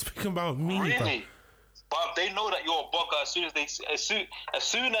can only speak about me, bruv. Really? But they know that you're a bugger as soon as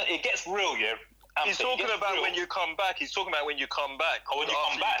it gets real, yeah. He's talking about when you come back. He's talking about when you come back. Oh, when you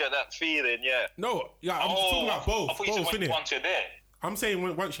After come back. you get that feeling, yeah. No, yeah, I'm talking about both. I thought you said Both, innit? once you're there. I'm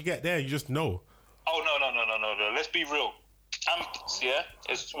saying once you get there, you just know. Oh no. Let's be real.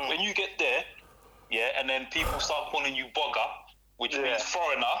 It's when you get there, yeah, and then people start calling you bugger, which Yeah. means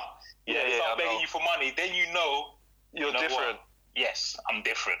foreigner. Yeah, They I start begging know. you for money. Then you know You're know different. what? Yes, I'm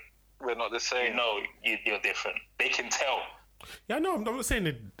different. We're not the same. You know you're different. They can tell. Yeah, no, I'm not saying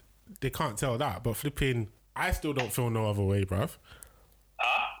that they can't tell that, but flipping, I still don't feel no other way, bruv.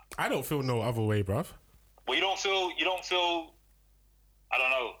 Huh? I don't feel no other way, bruv. Well, you don't feel. I don't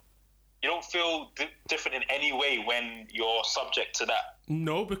know. You don't feel different in any way when you're subject to that.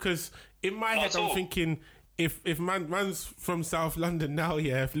 No, because in my head, at I'm all. thinking if man's from South London now,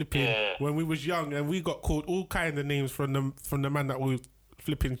 yeah, flipping, Yeah. when we was young and we got called all kind of names from the man that we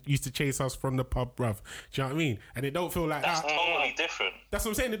flipping used to chase us from the pub, bruv. Do you know what I mean? And it don't feel like That's that. totally different. That's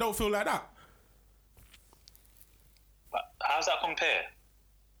what I'm saying. It don't feel like that. But how's that compare?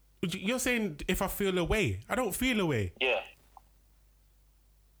 You're saying if I feel away, I don't feel away. Yeah.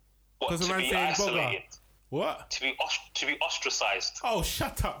 What, 'Cause the to man be saying bugger. isolated? What? To be ostracized? Oh,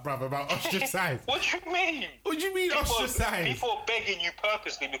 shut up, bruv, about ostracized. What do you mean? What do you mean ostracized? People are begging you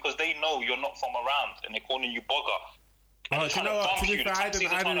purposely because they know you're not from around and they're calling you bugger. And Oh, they're do you trying know to what? bump To be you. fair, The I taxis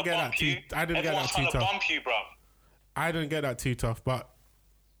didn't are trying to get that bump too. you. I didn't get Everyone's that trying too to tough. bump you, bruv. I didn't get that too tough, but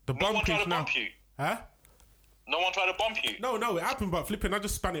the No one bump tried is to now. bump you. Huh? No one tried to bump you. No, it happened, but flipping, I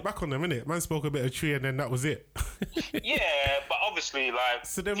just span it back on them, innit? Man spoke a bit of tree and then that was it. Yeah, but obviously, like,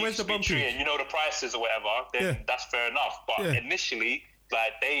 So then if where's you the speak bumping? tree and you know the prices or whatever, then Yeah. that's fair enough. But Yeah. initially,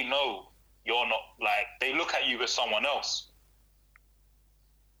 like, they know you're not, like, they look at you as someone else.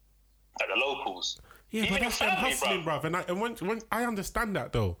 Like the locals. Yeah, Even but your that's them family, hustling, bruv. And when I understand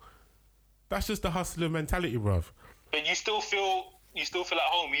that though, that's just the hustler mentality, bruv. But you still feel at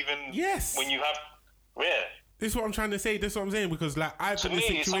home even Yes. when you have, yeah. This is what I'm trying to say. This is what I'm saying because like I've To been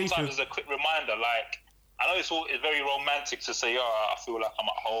in me, situations. sometimes it's a quick reminder. Like, I know it's very romantic to say, "Oh, I feel like I'm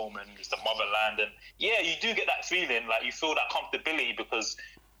at home and it's the motherland." And yeah, you do get that feeling. Like, you feel that comfortability because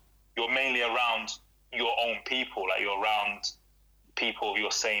you're mainly around your own people. Like, you're around people of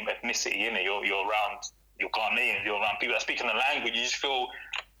your same ethnicity, innit? You're around your Ghanaians. You're around people that speak in the language. You just feel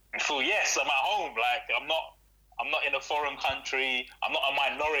yes, I'm at home. Like, I'm not in a foreign country. I'm not a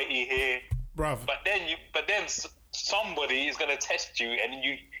minority here. Bruv. But then somebody is going to test you, and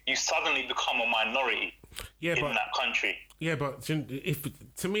you suddenly become a minority in that country. Yeah, but if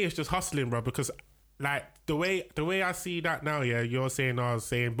to me it's just hustling, bro. Because like the way I see that now, yeah, you're saying I was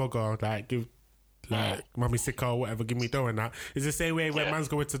saying bugger, like give like mummy sick or whatever, give me dough and that. It's the same way when man's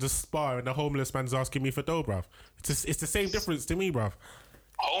going to the spa and the homeless man's asking me for dough, bruv. It's the same difference to me, bruv.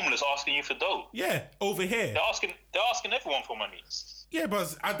 Homeless asking you for dough. Yeah, over here. They're asking everyone for money. Yeah,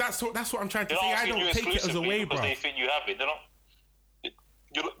 but that's what I'm trying to They're say. I asking don't you take it as a exclusively way, because bruv. they think you have it.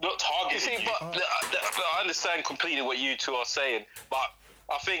 You're not targeting you. But I understand completely what you two are saying, but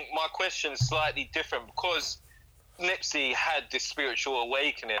I think my question is slightly different because Nipsey had this spiritual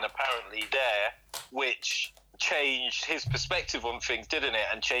awakening apparently there, which changed his perspective on things, didn't it?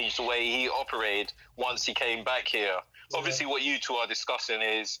 And changed the way he operated once he came back here. Yeah. Obviously, what you two are discussing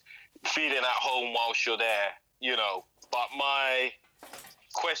is feeling at home whilst you're there, you know. But my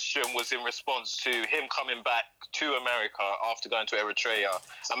question was in response to him coming back to America after going to Eritrea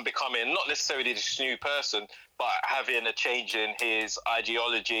and becoming not necessarily this new person, but having a change in his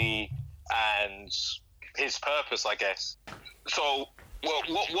ideology and his purpose, I guess. So, what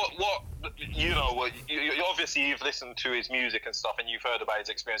you know, obviously you've listened to his music and stuff, and you've heard about his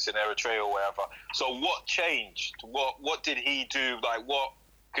experience in Eritrea or whatever. So, what changed? What did he do? Like, what?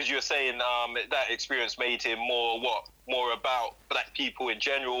 Because you were saying that experience made him more about black people in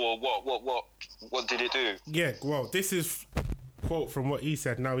general, or what did it do? Yeah, well, this is quote from what he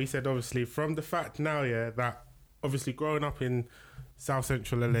said. Now he said, obviously, from the fact now, yeah, that obviously growing up in South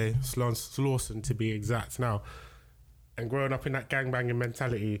Central LA, Slauson to be exact now, and growing up in that gangbanging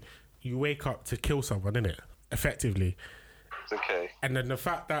mentality, you wake up to kill someone, innit? Effectively. Okay. And then the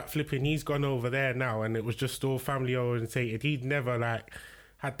fact that flipping he's gone over there now and it was just all family orientated, he'd never like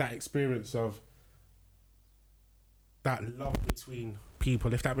had that experience of that love between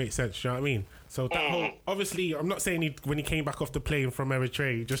people, if that makes sense, you know what I mean? So that whole, obviously, I'm not saying when he came back off the plane from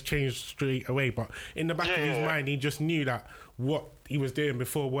Eritrea, he just changed straight away, but in the back of his mind, he just knew that what he was doing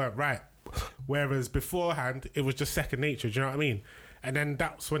before weren't right. Whereas beforehand, it was just second nature, do you know what I mean? And then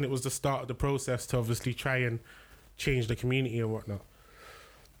that's when it was the start of the process to obviously try and change the community and whatnot.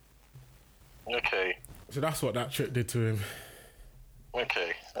 Okay. So that's what that trip did to him.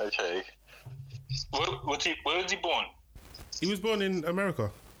 Okay. Where was he born? He was born in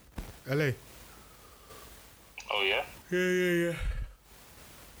America, LA. Oh, yeah? Yeah.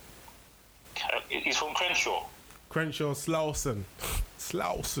 He's from Crenshaw. Crenshaw, Slauson.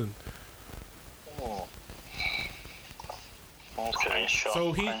 Oh. Okay.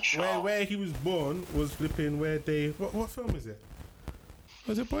 So Crenshaw. where he was born was flipping where they what film is it?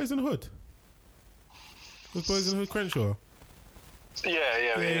 Was it Boys in the Hood? Was Boys in the Hood Crenshaw?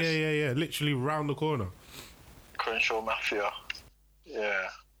 Yeah. Literally round the corner. Crenshaw Mafia. Yeah.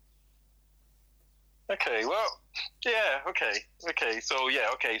 Okay. Well. Yeah. Okay.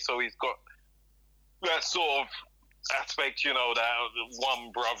 So he's got that sort of aspect, you know, that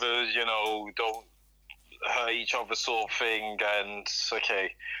one brothers, you know, don't hurt each other sort of thing. And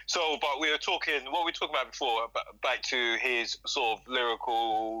okay. So, but what we were talking about before, back to his sort of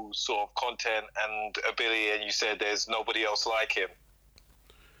lyrical sort of content and ability, and you said there's nobody else like him.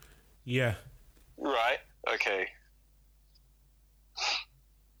 Yeah. Right. Okay.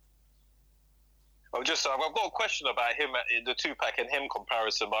 I've got a question about him, the Tupac and him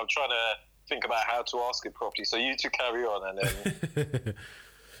comparison, but I'm trying to think about how to ask it properly. So you two carry on, and then.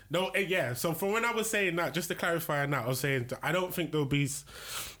 No, yeah. So from when I was saying that, just to clarify on that, I was saying I don't think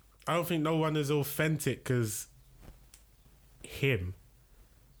no one is authentic as him.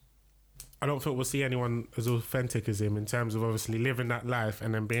 I don't think we'll see anyone as authentic as him in terms of obviously living that life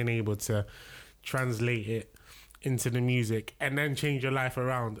and then being able to translate it into the music and then change your life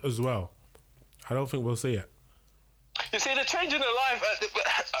around as well. I don't think we'll see it. You see, the change in their life,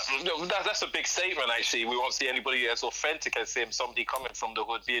 that's a big statement, actually. We won't see anybody as authentic as him, somebody coming from the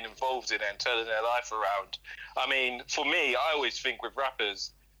hood, being involved in it and turning their life around. I mean, for me, I always think with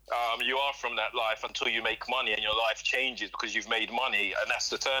rappers, you are from that life until you make money and your life changes because you've made money, and that's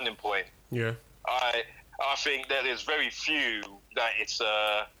the turning point. Yeah. I think that there's very few that it's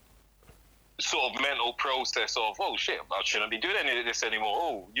a sort of mental process of, oh, shit, I shouldn't be doing any of this anymore.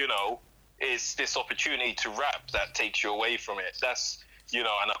 Oh, you know. It's this opportunity to rap that takes you away from it. That's, you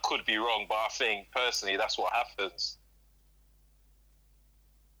know, and I could be wrong, but I think personally that's what happens.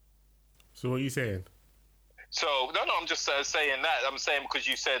 So what are you saying? So, no, I'm just saying that. I'm saying because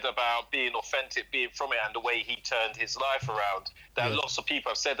you said about being authentic, being from it, and the way he turned his life around. That lots of people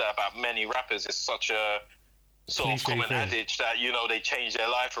have said that about many rappers. It's such a sort of common adage that, you know, they change their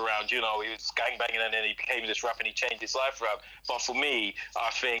life around. You know, he was gangbanging and then he became this rapper and he changed his life around. But for me, I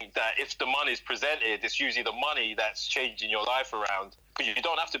think that if the money is presented, it's usually the money that's changing your life around. Because you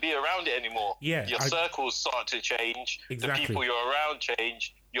don't have to be around it anymore. Yeah, your circles start to change. Exactly. The people you're around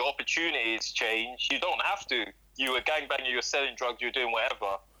change. Your opportunities change. You don't have to. You were gangbanging, you were selling drugs, you were doing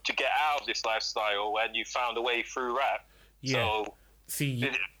whatever to get out of this lifestyle, and you found a way through rap. Yeah. So, see,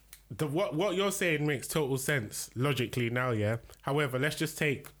 what you're saying makes total sense logically now, yeah. However, let's just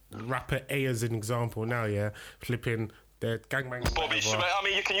take rapper A as an example now, yeah. Flipping the gangbang. Bobby Shmurda. I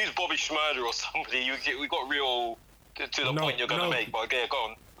mean, you can use Bobby Shmurda or somebody. We got real to the point you're gonna make, but yeah, go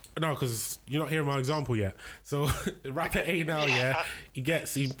on. No, because you're not hearing my example yet. So rapper A now, yeah,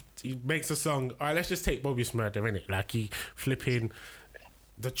 he makes a song. All right, let's just take Bobby Shmurda, innit? Like he flipping,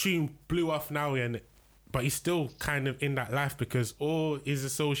 the tune blew off now, but he's still kind of in that life because all his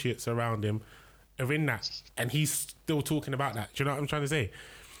associates around him are in that, and he's still talking about that. Do you know what I'm trying to say?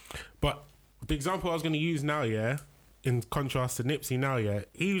 But the example I was going to use now, yeah, in contrast to Nipsey now, yeah,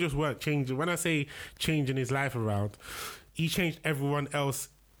 he just weren't changing. When I say changing his life around, he changed everyone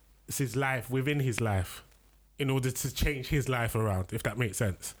else's life within his life in order to change his life around, if that makes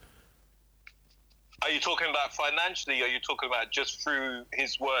sense. Are you talking about financially? Or are you talking about just through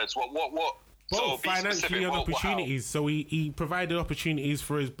his words? What? Both, financially and opportunities. So he provided opportunities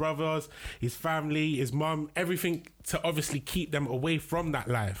for his brothers, his family, his mum, everything to obviously keep them away from that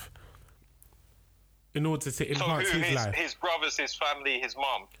life in order to enhance his life. His brothers, his family, his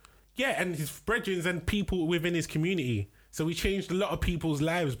mum. Yeah, and his brethren and people within his community. So he changed a lot of people's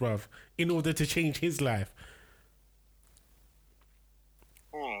lives, bruv, in order to change his life.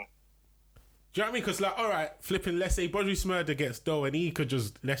 Do you know what I mean? Because, like, all right, flipping, let's say Bobby Shmurda gets dough and he could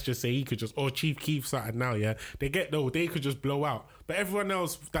just, or Chief Keef started now, yeah? They get dough, they could just blow out. But everyone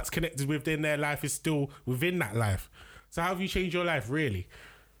else that's connected within their life is still within that life. So how have you changed your life, really?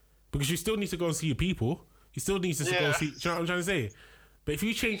 Because you still need to go and see your people. You still need to go and see, do you know what I'm trying to say? But if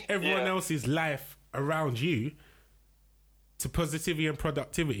you change everyone else's life around you to positivity and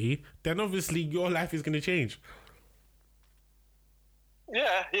productivity, then obviously your life is going to change.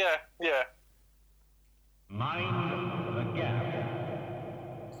 Yeah. Mind the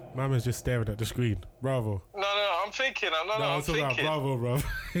gap. Mama's just staring at the screen. Bravo. No, I'm thinking. I'm thinking. Bravo, bro.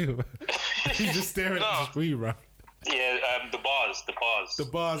 He's just staring at the screen, bro. Yeah, the bars. The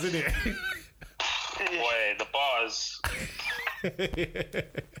bars, innit? Boy, the bars. I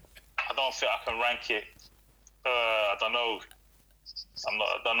don't think I can rank it. I don't know.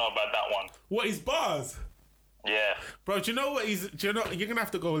 I don't know about that one. What is bars? Yeah. Bro, do you know what he's... you're going to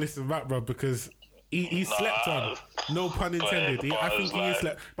have to go listen back, bro, because he slept on. No pun intended. I think he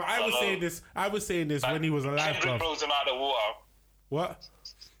slept. But I was saying this when he was alive, bro. Kendrick blows him out of the water. What?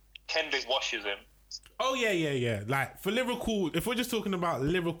 Kendrick washes him. Oh, yeah. Like, for lyrical... if we're just talking about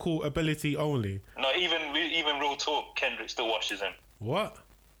lyrical ability only... No, even real talk, Kendrick still washes him. What?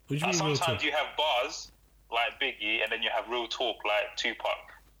 What do you mean real talk? Sometimes you have bars, like Biggie, and then you have real talk, like Tupac.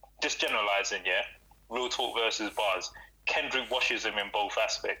 Just generalizing, yeah? Real talk versus bars. Kendrick washes him in both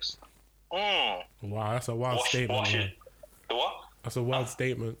aspects. Wow, that's a wild statement. The what? That's a wild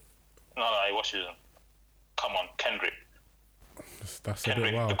statement. No, he washes him. Come on, Kendrick. That's Kendrick,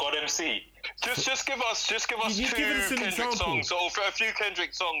 a bit wild. the God MC. Just give us two Kendrick songs, or a few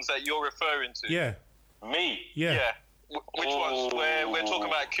Kendrick songs that you're referring to. Yeah. Me? Yeah. Which ones? Where we're talking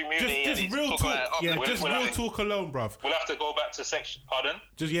about community. Just real talk. Yeah, just real talk alone, bruv. We'll have to go back to section. Pardon?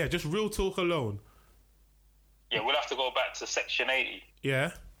 Just real talk alone. Yeah, we'll have to go back to section 80.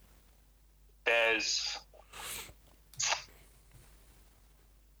 Yeah. There's...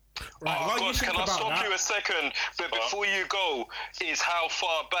 Right, can I stop you a second? But before you go, is how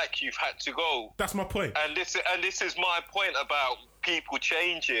far back you've had to go. That's my point. And this is my point about people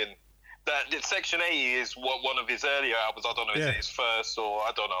changing. that Section 80 is one of his earlier albums. I don't know, is it his first or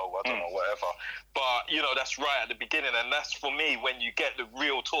I don't know, whatever. But, you know, that's right at the beginning. And that's, for me, when you get the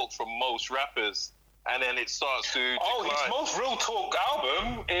real talk from most rappers. And then it starts to decline. His most real talk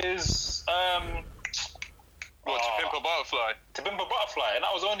album is... To Pimp a Butterfly. To Pimp a Butterfly. And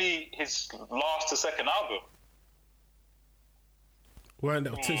that was only his last to second album. Well,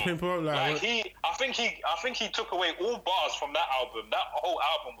 to Pimp a Butterfly... I think he took away all bars from that album. That whole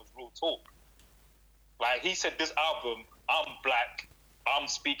album was real talk. Like, he said, this album, I'm black, I'm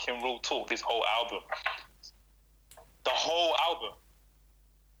speaking real talk, this whole album. The whole album.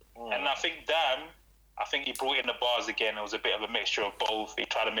 And I think he brought in the bars again. It was a bit of a mixture of both. He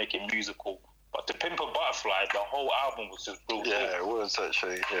tried to make it musical. But To Pimp a Butterfly, the whole album was just real talk. Yeah, it was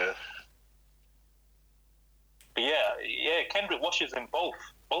actually, yeah. But yeah, Kendrick washes in both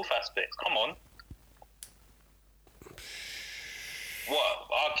aspects. Come on. What?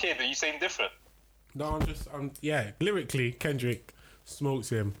 Our kid, are you saying different? No, lyrically, Kendrick smokes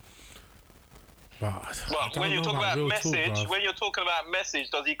him. But when you talk about message, when you're talking about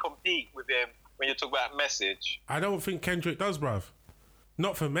message, does he compete with him when you talk about message? I don't think Kendrick does, bruv.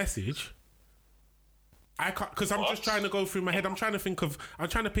 Not for message. I can't, because I'm just trying to go through my head. I'm trying to pick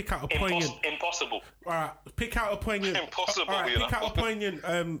out a poignant. Impossible. Alright, pick out a poignant. Impossible. Alright, pick out a poignant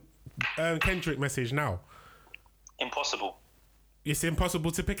Kendrick message now. Impossible. It's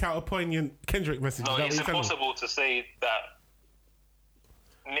impossible to pick out a poignant Kendrick message. No, it's impossible to say that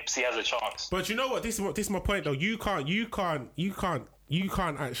Nipsey has a chance. But you know what? This is my point though. You can't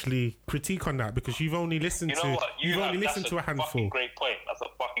actually critique on that because you've only listened to a handful. That's a fucking great point. That's a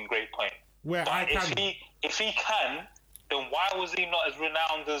fucking great point. Where but I can. If he can, then why was he not as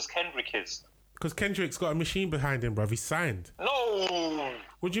renowned as Kendrick is? Because Kendrick's got a machine behind him, bruv. He's signed. No.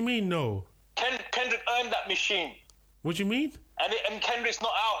 What do you mean, no? Kendrick earned that machine. What do you mean? And Kendrick's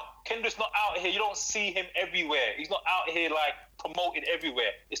not out. Kendrick's not out here. You don't see him everywhere. He's not out here like promoted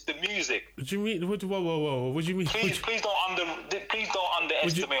everywhere. It's the music. What do you mean? Whoa. What do you mean? Please don't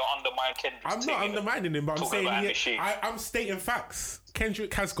underestimate or undermine Kendrick. I'm not undermining him, but I'm saying I'm stating facts.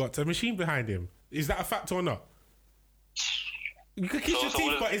 Kendrick has got a machine behind him. Is that a fact or not? You can kiss your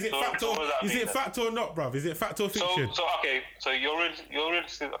teeth, but is it fact or not, bruv? Is it fact or fiction? So you're really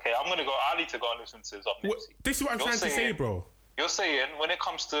okay. I need to go and listen to Zop Nipsey. This is what I'm trying to say, bro. You're saying when it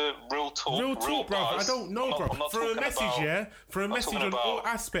comes to real talk, bro. I don't know, bro. For a message on all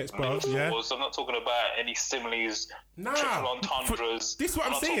aspects, bro. Yeah. I'm not talking about any similes, triple entendres. This is what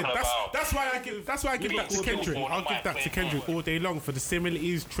I'm saying. That's why I give that to Kendrick. I'll give that to Kendrick all day long for the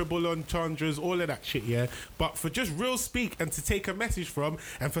similes, triple entendres, all of that shit. Yeah. But for just real speak and to take a message from,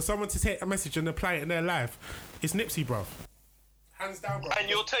 and for someone to take a message and apply it in their life, it's Nipsey, bro. Hands down, bro. And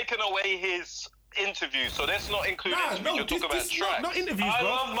you're taking away his interviews, so that's not including you're talking about tracks. Not interviews, bro. I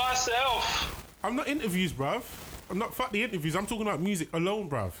love myself. I'm not interviews, bruv. I'm not fuck the interviews. I'm talking about music alone,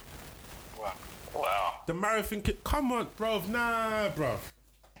 bruv. Wow. The marathon. Come on, bruv. Nah, bruv.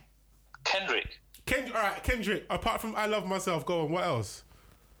 Kendrick. Alright, Kendrick. Apart from I Love Myself, go on. What else?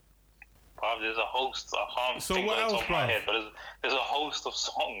 Bruv, there's a host. I can't think what else, my head, but there's a host of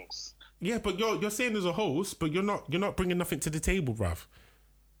songs. Yeah, but you're saying there's a host, but you're not bringing nothing to the table, bruv.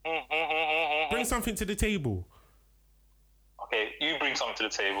 Bring something to the table. Okay, you bring something to the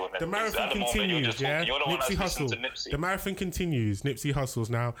table. And the marathon continues, yeah? You're the one that's listening to Nipsey. The marathon continues. Nipsey hustles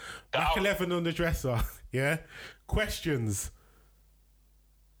now. Back 11 on the dresser, yeah? Questions.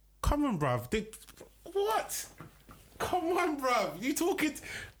 Come on, bruv. What? Come on, bruv. You talking...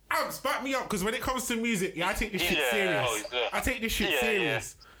 Amps, back me up, because when it comes to music, I take this shit serious. I take this shit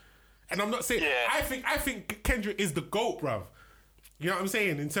serious. Yeah. And I'm not saying... I think Kendrick is the GOAT, bruv. You know what I'm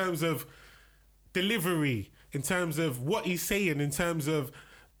saying? In terms of delivery, in terms of what he's saying, in terms of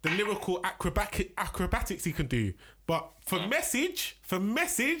the lyrical acrobatics he can do. But for message,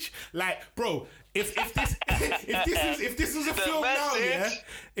 like, bro, if this was a film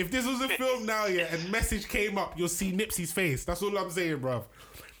now, and message came up, you'll see Nipsey's face. That's all I'm saying, bruv.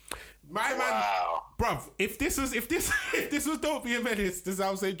 My man, bruv, if this was Don't Be a Menace, this is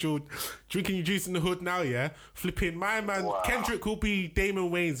how I say, George, drinking your juice in the hood now, yeah? Flipping, my man, Kendrick will be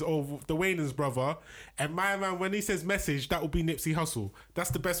Damon Wayans or the Wayans brother, and my man, when he says message, that will be Nipsey Hussle.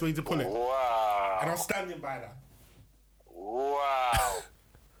 That's the best way to pull it. Wow. And I'm standing by that. Wow.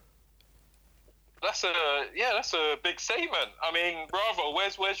 That's a big statement. I mean, bravo,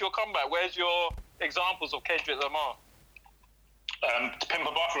 where's your comeback? Where's your examples of Kendrick Lamar? To Pimp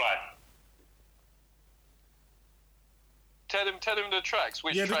a Butterfly. Tell him the tracks.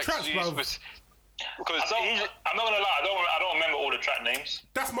 Which tracks? The tracks, bro. Because I'm not gonna lie. I don't remember all the track names.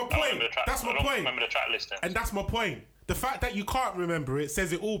 That's my point. I don't remember the track listing. And that's my point. The fact that you can't remember it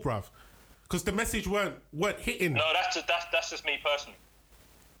says it all, bruv. Because the message weren't hitting. No, that's just me personally.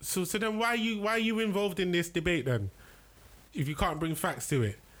 So then why are you involved in this debate then? If you can't bring facts to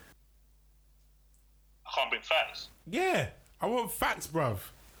it. I can't bring facts. Yeah, I want facts, bruv.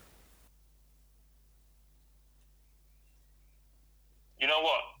 You know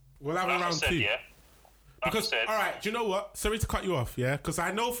what? We'll have Like I round said, 2. Yeah. Like Because, I said, all right, do you know what? Sorry to cut you off, yeah? Because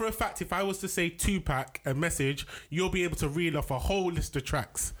I know for a fact if I was to say Tupac, a message, you'll be able to reel off a whole list of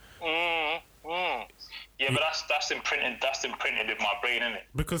tracks. Yeah, but that's imprinted. That's imprinted in my brain, isn't it?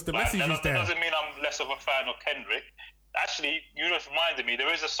 Because the message is there. That doesn't mean I'm less of a fan of Kendrick. Actually, you just reminded me.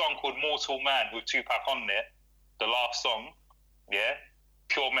 There is a song called "Mortal Man" with Tupac on there. The last song, yeah,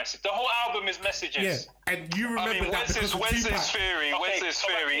 pure message. The whole album is messages. Yeah, and you remember that where's because of his Tupac. theory? Where's his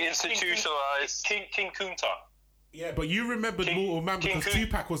theory? Institutionalized. King Kunta. Yeah, but you remembered Mortal Man because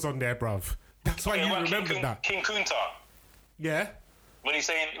Tupac was on there, bruv. That's why you remembered that. King Kunta. Yeah. When he's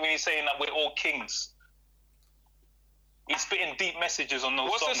saying that we're all kings. He's spitting deep messages on those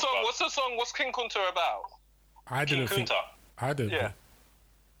songs. What's the song? Bro. What's the song? What's King Kunta about? I didn't King think. Kunta. I didn't. Yeah.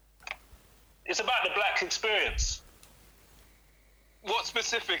 It's about the black experience. What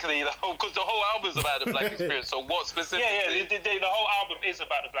specifically? Because the whole album's about the black experience. So what specifically? Yeah. The whole album is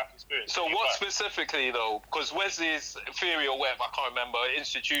about the black experience. So what specifically though? Because Wesley's theory or whatever, I can't remember,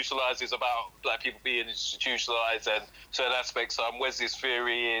 institutionalized is about black people being institutionalized and certain aspects. Wesley's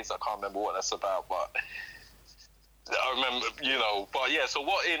theory is, I can't remember what that's about, but I remember, But yeah, so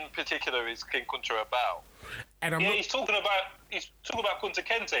what in particular is King Kunta about? And he's talking about Kunta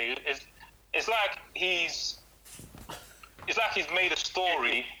Kinte. It's like he's made a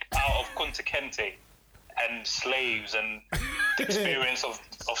story out of Kunta Kinte and slaves and the experience of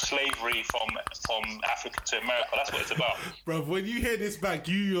slavery from Africa to America. That's what it's about. Bruv, when you hear this back,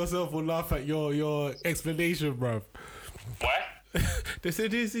 you yourself will laugh at your explanation, bruv. Why? They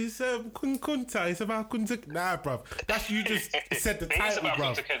said this is Kunta. It's about Kunta. Nah, bruv. That's you just said the It is title, about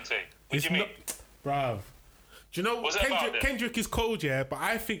bruv. Kunta Kinte. What It's do you mean? bruv. Do you know What's it about then? Kendrick is cold, yeah? But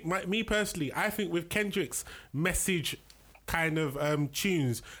I think, me personally, I think with Kendrick's message kind of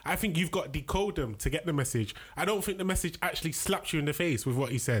tunes, I think you've got to decode them to get the message. I don't think the message actually slaps you in the face with what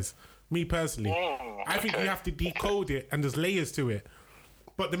he says. Me personally. I think you have to decode it and there's layers to it.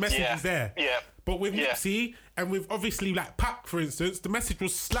 But the message is there. Yeah. But with Nipsey and with obviously like Pac, for instance, the message will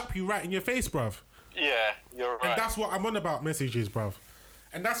slap you right in your face, bruv. Yeah, you're right. And that's what I'm on about messages, bruv.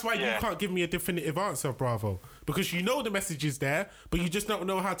 And that's why you can't give me a definitive answer, Bravo. Because you know the message is there, but you just don't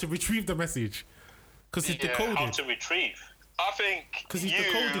know how to retrieve the message. Because it's decoded. How to retrieve? I think Because he's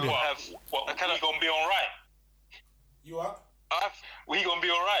decoded it. What, we gonna be all right? You are? We gonna be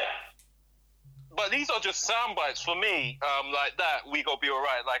all right? But these are just sound bites for me. Like that, we gonna be all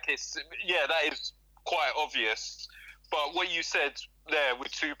right. Like that is quite obvious. But what you said there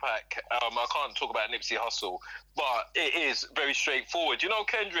with Tupac, I can't talk about Nipsey Hussle, but it is very straightforward. You know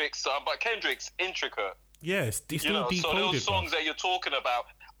Kendrick's, but Kendrick's intricate. Yes, it's still decoded. So those songs that you're talking about,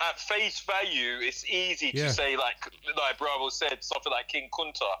 at face value, it's easy to say, like Bravo said, something like King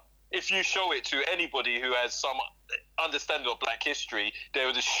Kunta. If you show it to anybody who has some understanding of black history, they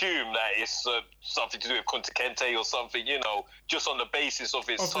would assume that it's something to do with Kunta Kinte or something, just on the basis of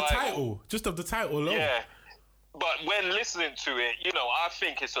its title. Just of the title alone. Yeah. But when listening to it, I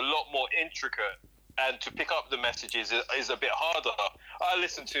think it's a lot more intricate, and to pick up the messages is a bit harder. I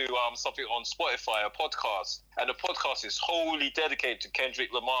listened to something on Spotify, a podcast, and the podcast is wholly dedicated to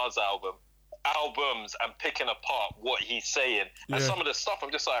Kendrick Lamar's albums and picking apart what he's saying. And some of the stuff,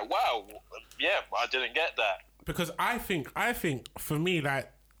 I'm just like, wow, yeah, I didn't get that. Because I think for me, like,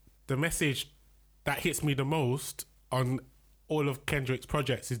 the message that hits me the most on all of Kendrick's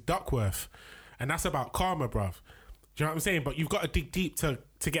projects is Duckworth. And that's about karma, bruv. Do you know what I'm saying? But you've got to dig deep to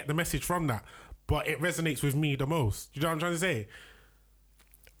get the message from that. But it resonates with me the most. Do you know what I'm trying to say?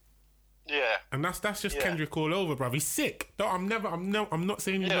 Yeah. And that's just Kendrick all over, bruv. He's sick. No, I'm not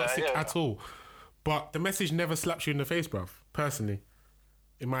saying he's not sick at all. But the message never slaps you in the face, bruv. Personally,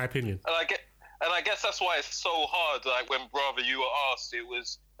 in my opinion. And I guess that's why it's so hard. Like when Brother you were asked, it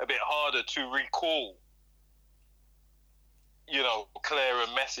was a bit harder to recall, clearer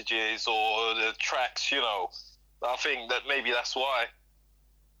messages or the tracks. I think that maybe that's why.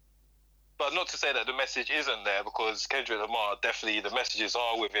 But not to say that the message isn't there, because Kendrick Lamar, definitely the messages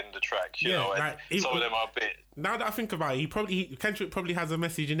are within the tracks, and some of them are a bit... Now that I think about it, Kendrick probably has a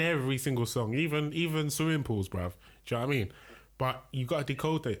message in every single song, even Swimming Pools, bruv. Do you know what I mean? But you got to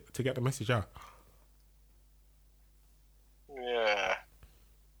decode it to get the message out. Yeah.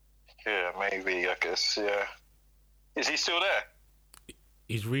 Yeah, maybe, I guess, yeah. Is he still there?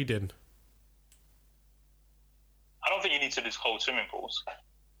 He's reading. I don't think you need to decode Swimming Pools.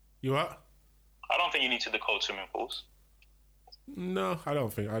 You what? I don't think you need to decode swimming pools. No, I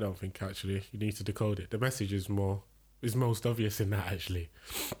don't think actually you need to decode it. The message is most obvious in that actually.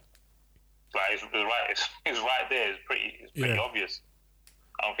 Like it's right there. It's pretty obvious.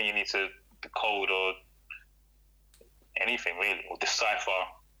 I don't think you need to decode or anything really, or decipher.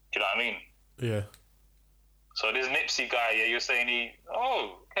 Do you know what I mean? Yeah. So this Nipsey guy, yeah, you're saying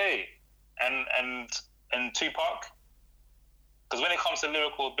and Tupac, because when it comes to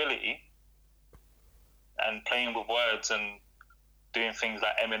lyrical ability and playing with words and doing things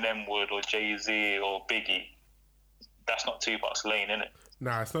like Eminem would or Jay-Z or Biggie, that's not Tupac's lane, innit?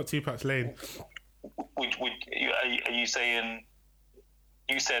 Nah, it's not Tupac's lane. Are you saying?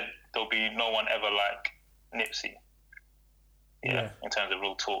 You said there'll be no one ever like Nipsey. Yeah. In terms of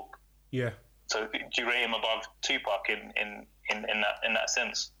real talk. Yeah. So do you rate him above Tupac in that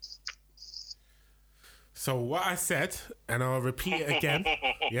sense? So what I said, and I'll repeat it again,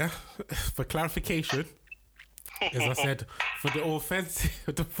 yeah, for clarification, is I said for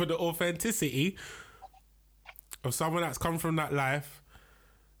the authenticity of someone that's come from that life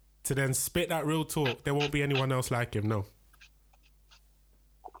to then spit that real talk, there won't be anyone else like him. No.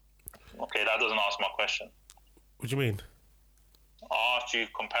 Okay, that doesn't answer my question. What do you mean? I asked you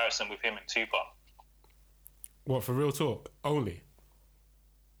comparison with him and Tupac. What, for real talk only?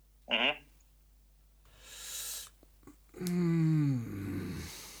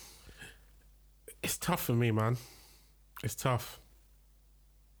 It's tough for me, man. It's tough.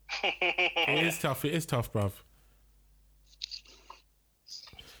 It is tough, bruv.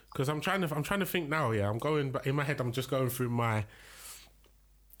 Because I'm trying to think now. Yeah, I'm going, but in my head, I'm just going through my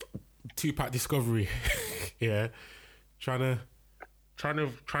Tupac discovery. Yeah, trying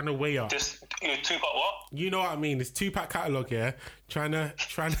to weigh up. Just Tupac what? You know what I mean? It's Tupac catalog. Yeah, trying to.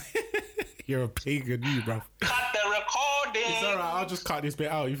 You're a pagan, you, bruv. Cut the recording. It's alright. I'll just cut this bit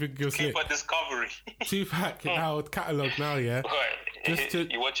out. You think you'll see? Tupac discovery. Tupac now catalog now. Yeah. Right.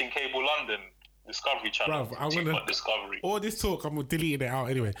 You're watching Cable London Discovery Channel. Bruv, I'm gonna Discovery. All this talk, I'm deleting it out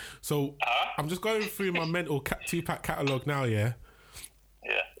anyway. So I'm just going through my mental Tupac catalog now. Yeah.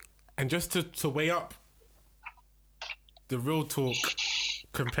 Yeah. And just to weigh up the real talk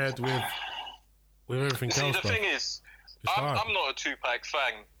compared with everything else. See, the thing is, I'm not a Tupac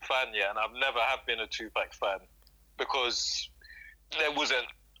fan yet, and I've never have been a Tupac fan because there wasn't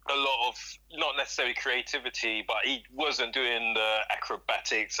a lot of, not necessarily creativity, but he wasn't doing the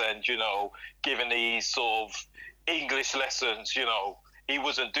acrobatics and, giving these sort of English lessons, he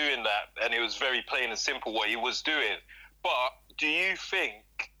wasn't doing that, and it was very plain and simple what he was doing. But do you think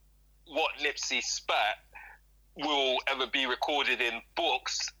what Nipsey spat will ever be recorded in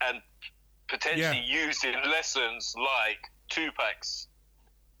books and potentially used in lessons like Tupac's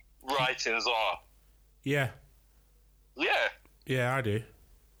writings are? Yeah. Yeah. Yeah, I do.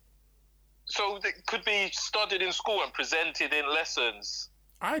 So it could be studied in school and presented in lessons.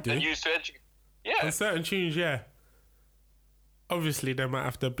 I do. And used to educate. Yeah. On certain tunes, yeah. Obviously, they might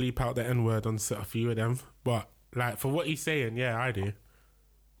have to bleep out the N-word on a few of them. But, like, for what he's saying, yeah, I do.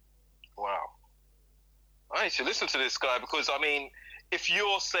 Wow. I need to listen to this guy because, I mean, if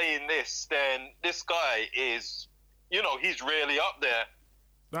you're saying this, then this guy is, he's really up there.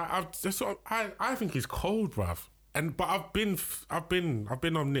 Like, I think he's cold, bruv. But I've been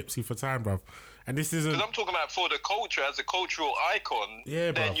on Nipsey for time, bruv. And this isn't. Because I'm talking about for the culture as a cultural icon.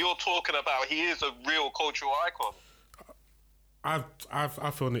 Yeah, then bruv. You're talking about he is a real cultural icon. I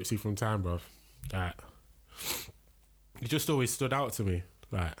feel Nipsey from time, bruv. Like, he just always stood out to me,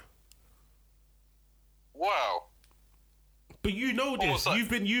 like. Wow. But you know this. Like,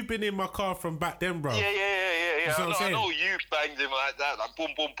 you've been in my car from back then, bro. Yeah. I know you banged him like that, like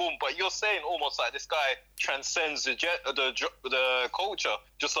boom, boom, boom. But you're saying almost like this guy transcends the culture,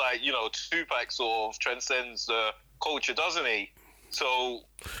 just like Tupac sort of transcends the culture, doesn't he? So.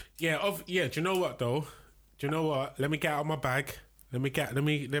 Yeah. Do you know what though? Do you know what? Let me get out of my bag. Let me get out of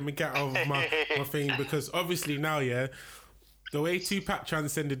my thing, because obviously now, yeah. The way Tupac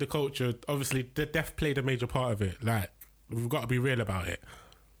transcended the culture, obviously, the death played a major part of it. Like, we've got to be real about it.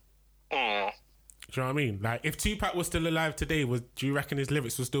 Do you know what I mean? Like, if Tupac was still alive today, do you reckon his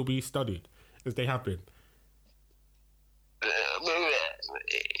lyrics would still be studied as they have been? Do you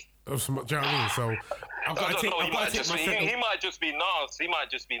know what I mean? So, I've got to take my he might just be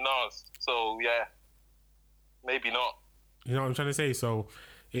Nas. So, yeah. Maybe not. You know what I'm trying to say? So,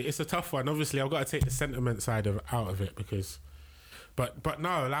 it's a tough one. Obviously, I've got to take the sentiment side out of it because... But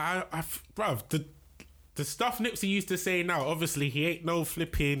no, like, bruv, the stuff Nipsey used to say now, obviously, he ain't no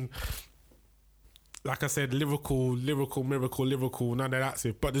flipping... Like I said, lyrical, none of that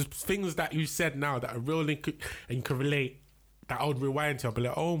stuff. But there's things that you said now that are real and can relate that I would rewind to. I'll be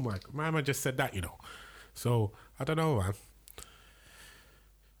like, oh my man just said that, you know. So I don't know, man.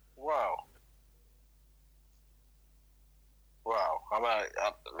 Wow. I'm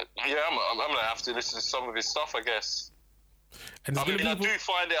gonna have to listen to some of his stuff, I guess. And I do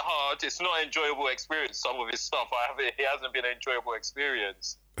find it hard. It's not an enjoyable experience. Some of his stuff, it hasn't been an enjoyable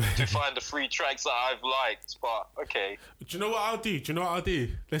experience to find the 3 tracks that I've liked. But okay. Do you know what I'll do?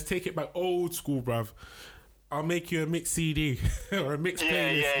 Let's take it back old school, bruv. I'll make you a mix CD or a mix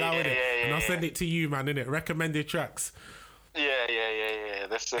playlist now, innit? And I'll send it to you, man, innit? Recommended tracks. Yeah.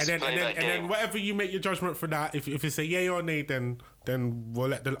 Let's play that game. And then whatever you make your judgment for that, if it's a yay or nay, then we'll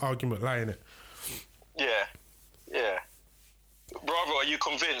let the argument lie in it. Yeah. Bravo, are you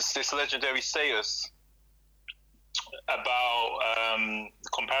convinced this legendary status? About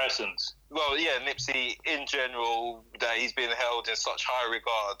comparisons? Well, yeah, Nipsey in general, that he's been held in such high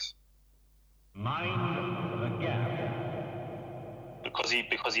regard. Mind the gap. Because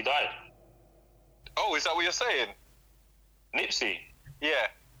he died. Oh, is that what you're saying? Nipsey? Yeah.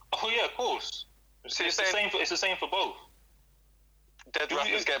 Oh yeah, of course. So It's the same for both. Dead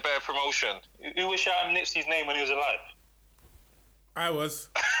rappers get better promotion. Who was shouting Nipsey's name when he was alive? I was.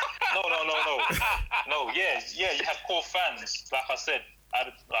 No. No, yeah, you had core fans. Like I said,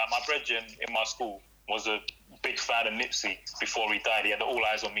 my brethren in my school was a big fan of Nipsey before he died. He had the All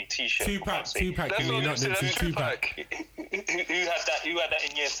Eyes on Me t-shirt. Tupac, That's not Nipsey, Tupac. Who had that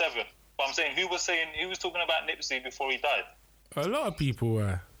in year 7? But I'm saying, who was talking about Nipsey before he died? A lot of people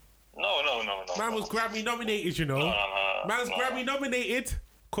were. No. Man was Grammy nominated, you know. No. Man's Grammy nominated.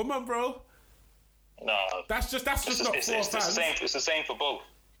 Come on, bro. No. That's just not four fans. It's the same for both.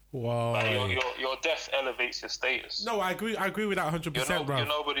 Wow. Like your death elevates your status. No, I agree with that 100%, bro. You're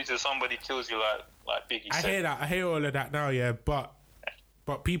nobody till somebody kills you, like Biggie said. I hear all of that now, yeah. But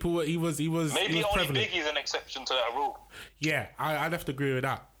people, he was Maybe only prevalent. Biggie's an exception to that rule. Yeah, I'd have to agree with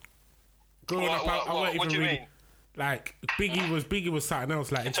that. Growing up, I weren't what even do you really mean? like Biggie was something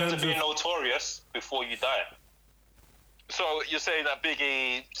else. Like In terms of being notorious before you die. So you're saying that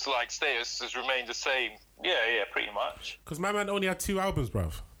Biggie's like status has remained the same? Yeah, pretty much. because my man only had 2 albums,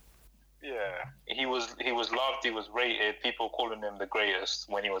 bruv. Yeah. He was loved. He was rated. People calling him the greatest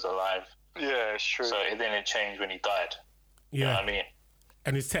when he was alive. Yeah, sure. So it didn't change when he died. Yeah, You know what I mean?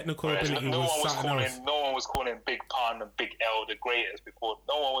 and his technical Whereas ability no was one was calling Big Pun and Big L the greatest before.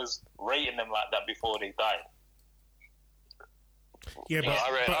 No one was rating them like that before they died. Yeah, but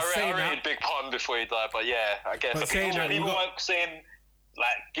I rated Big Pun before he died, but yeah, I guess. But saying that, People weren't saying, like,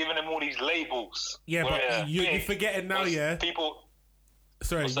 giving him all these labels. yeah, but you're forgetting now, yeah. People.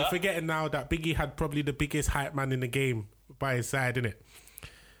 Sorry, What's you're that? forgetting now that Biggie had probably the biggest hype man in the game by his side, innit?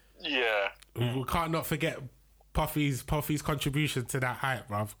 Yeah. We can't not forget Puffy's contribution to that hype,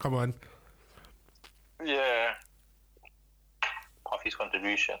 bruv. Come on. Yeah. Puffy's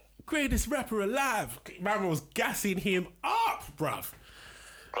contribution. Greatest rapper alive. Man was gassing him up, bruv.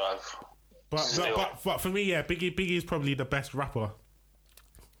 Bruv. But for me, yeah, Biggie's probably the best rapper.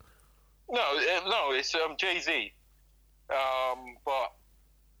 No, it's Jay-Z. But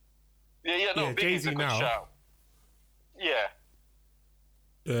yeah, Yeah, Biggie's Jay-Z a good now. shout. Yeah.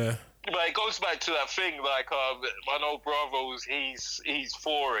 Yeah. But it goes back to that thing, like, I know Bravo's, he's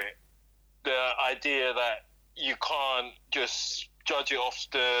for it. The idea that you can't just judge it off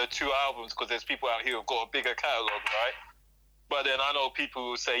the 2 albums because there's people out here who've got a bigger catalogue, right? But then I know people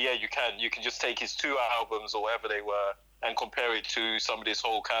who say, yeah, you can just take his 2 albums or whatever they were and compare it to somebody's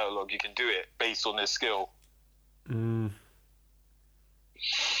whole catalogue. You can do it based on their skill. Yeah,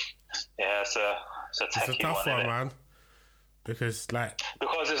 it's a It's a techie tough one, one, innit? man. Because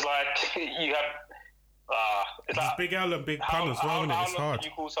Because it's like you have. it's Big L and Big Pun as well, innit? It's How long hard. can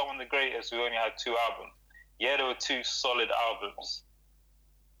you call someone the greatest who only had 2 albums? Yeah, there were 2 solid albums,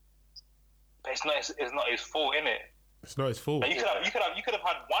 but it's not his fault, innit? It's not his fault. Like, you could have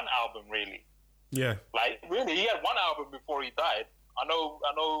had 1 album really. Yeah. Like really, he had 1 album before he died. I know.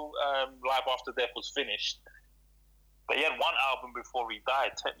 Live After Death was finished, but he had 1 album before he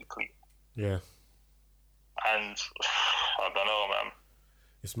died, technically. Yeah. And I don't know, man.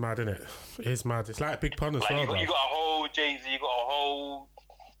 It's mad, innit? It is mad. It's like Big Pun as Like well, you bruv. got a whole Jay-Z, you got a whole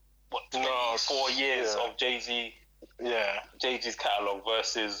 4 years yeah. of Jay-Z. Yeah. Jay-Z's catalogue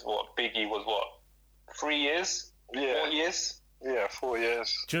versus what Biggie was 3 years? Yeah. 4 years? Yeah, 4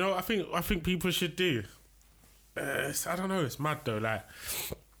 years. Do you know what I think people should do? I don't know. It's mad though. Like,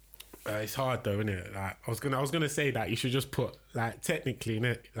 it's hard though, isn't it? Like, I was gonna say that you should just put, like, technically,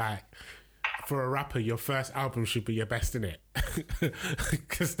 innit? Like, for a rapper, your first album should be your best, innit?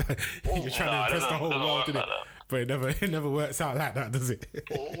 Because you're trying to impress the whole world, innit? But it never works out like that, does it?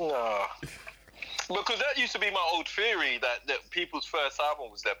 No. Because that used to be my old theory that people's first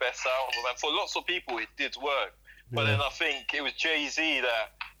album was their best album, and for lots of people it did work. But then I think it was Jay-Z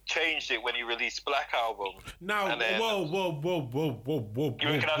that changed it when he released Black Album. Now, whoa. You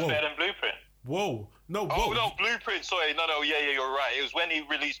reckon that's better than Blueprint? Whoa. No, whoa. Oh, no, Blueprint, sorry. No, yeah, you're right. It was when he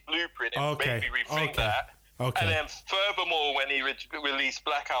released Blueprint. It made me rethink that. Okay. And then furthermore, when he released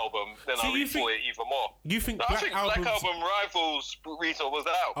Black Album, then I rethought it even more. You think Black Album rivals Reasonable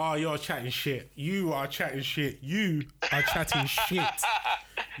Doubt? Oh, you're chatting shit. You are chatting shit. You are chatting shit.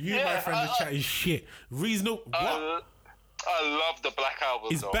 You, my friend, are chatting shit. Reasonable... What? I love the Black Album.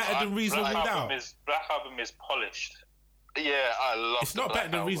 It's better than Reasonable Doubt. Black Album is polished. Yeah, I love It's not better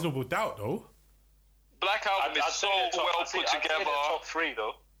than Reasonable Doubt, though. Black Album is so well put together. Top 3,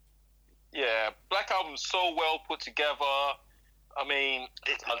 though. Yeah, Black Album's so well put together. I mean,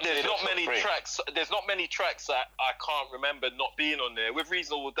 there's not many tracks. There's not many tracks that I can't remember not being on there. With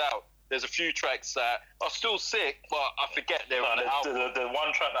Reasonable Doubt, there's a few tracks that are still sick, but I forget they're on the album. The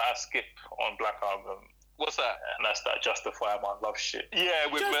one track that I skip on Black Album. What's that? And that's that Justify My Love shit. Yeah,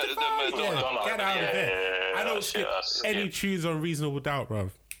 with Justify, get out of there. I don't skip any tunes on Reasonable Doubt,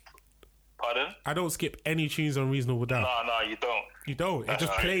 bruv. Pardon? I don't skip any tunes on Reasonable Doubt. No, you don't. You don't. It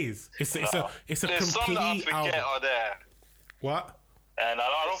just plays. It's a There's complete some that I forget album. are there. What? And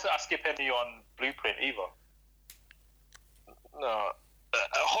I don't think I skip any on Blueprint either. No.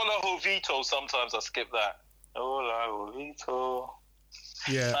 Hola Jovito, sometimes I skip that. Hola Jovito.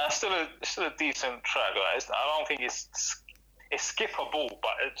 Yeah. It's still a decent track. Like, I don't think it's skippable,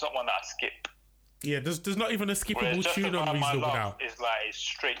 but it's not one that I skip. Yeah, there's not even a skippable tune on Reasonable Doubt. It's like it's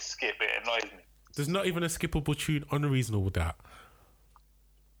straight skip. It annoys me. There's not even a skippable tune on Reasonable Doubt.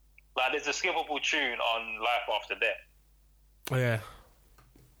 Like there's a skippable tune on Life After Death. Oh, yeah.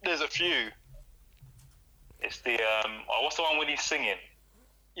 There's a few. It's the what's the one when he's singing?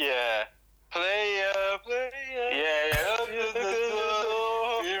 Yeah. Play.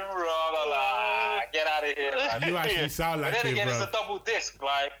 Get out of here. Man. You actually sound like but then it, again, bro. it's a double disc.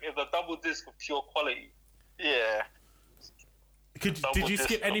 Like it's a double disc of pure quality. Yeah. Did you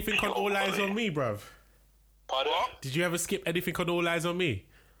skip anything on All Eyes on Me, bruv? Pardon? Did you ever skip anything on All Eyes on Me?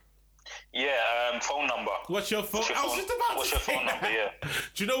 Yeah, phone number. What's your phone? I was just about What's to your say phone that. number? Yeah.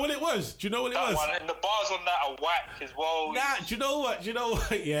 Do you know what it was? That one, and the bars on that are whack as well. Nah, do you know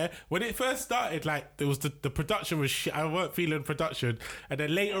what? Yeah, when it first started, like there was the production was shit. I weren't feeling production, and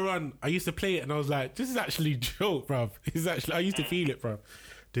then later on, I used to play it, and I was like, "This is actually joke, bruv." It's actually I used to feel it, bruv.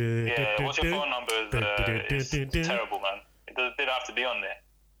 Yeah, what's your phone number? Is terrible, man. It didn't have to be on there.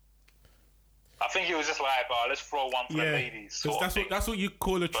 I think it was just like, let's throw one for the ladies. That's what you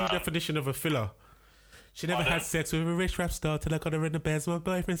call a true definition of a filler. She never had sex with a rich rap star till I got her in the bed. So my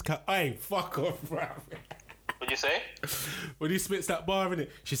boyfriend's car. Hey, fuck off, bruv. What'd you say? When he spits that bar in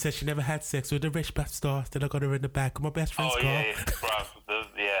it, she said she never had sex with a rich rap star till I got her in the back of my best friend's car. Yeah, bruv.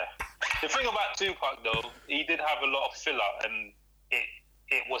 Yeah. The thing about Tupac though, he did have a lot of filler, and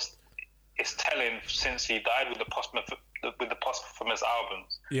it's telling since he died with the posthumous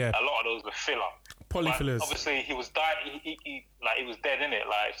albums. Yeah. A lot of those were filler. Polyfillers. But obviously, he was he was dead in it,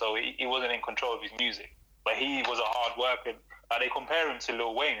 like so he wasn't in control of his music. But he was a hard worker. Like they compare him to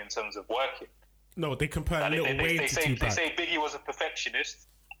Lil Wayne in terms of working. No, they compare Lil Wayne to Tupac. They say Biggie was a perfectionist.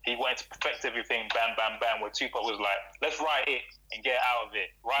 He wanted to perfect everything, bam, bam, bam. Where Tupac was like, let's write it and get out of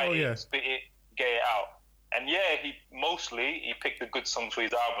it. Write it, spit it, get it out. And yeah, he picked the good songs for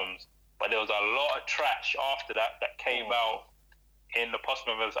his albums. But there was a lot of trash after that came out in the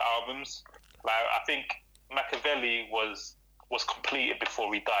posthumous albums. Like I think Machiavelli was completed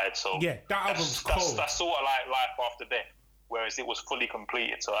before he died. So yeah, that album's cold. That's sort of like Life After Death, whereas it was fully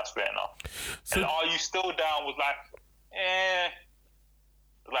completed. So that's fair enough. So, and Are You Still Down was like,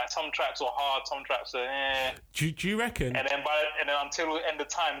 like some tracks are hard, some tracks are Do you reckon? And then until the end of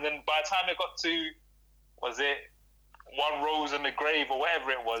time, and then by the time it got to, was it One Rose in the Grave or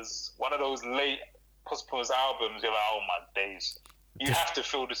whatever it was, one of those late posthumous albums, you're like, oh my days. You have to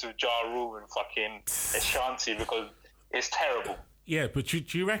fill this with Ja Rule and fucking Ashanti because it's terrible. Yeah, but do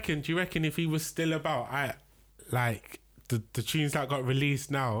you reckon if he was still about, like the tunes that got released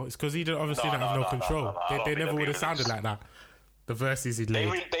now, it's because he didn't have no control. They never would have sounded like that. The verses he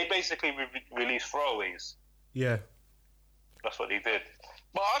laid. They basically released throwaways. Yeah. That's what he did.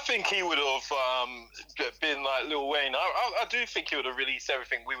 But I think he would have been like Lil Wayne. I do think he would have released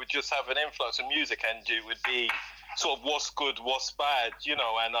everything. We would just have an influx of music, and it would be sort of what's good, what's bad, you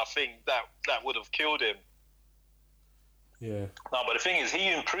know. And I think that would have killed him. Yeah. No, but the thing is,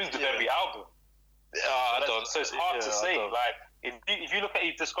 he improved with every album. So it's hard to say. Like, if you look at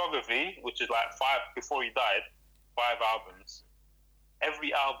his discography, which is like 5 before he died, 5 albums,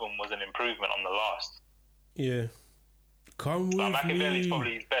 every album was an improvement on the last. Yeah. Come with Like Machiavelli's me.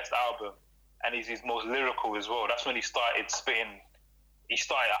 probably his best album, and he's his most lyrical as well. That's when he started spitting.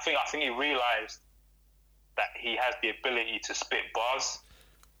 I think he realized that he has the ability to spit bars.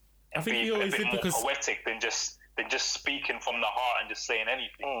 I think be he always a bit did more because poetic than just speaking from the heart and just saying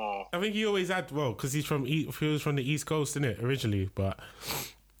anything. I think he always had because he was from the East Coast, innit, originally, but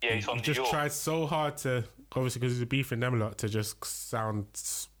Yeah, he's from he New just York. tried so hard to, obviously because he's beefing them a lot, to just sound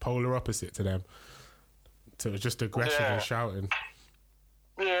polar opposite to them. So it was just aggression Yeah. and shouting.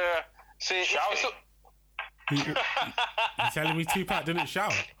 Yeah. See, Shouting. You telling me Tupac didn't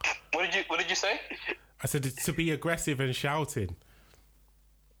shout? What did you say? I said to be aggressive and shouting.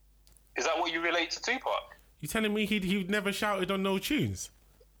 Is that what you relate to Tupac? You telling me he never shouted on no tunes?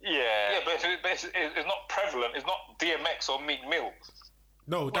 yeah. Yeah, but it's not prevalent. It's not DMX or Meek Mill.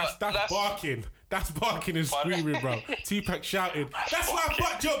 No, that's that's- barking. That's barking and screaming, bro. Tupac shouting, "That's why I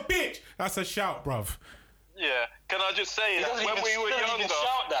fucked your bitch." That's a shout, bruv. Yeah. Can I just say He that doesn't when even, we were he doesn't younger, even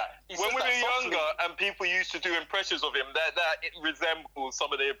shout that. He when says we that were softly. younger and people used to do impressions of him, that it resembles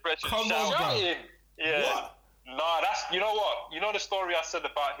some of the impressions. Come on, shouting. bro. Shouting. Yeah. What? Nah, that's, you know what? You know the story I said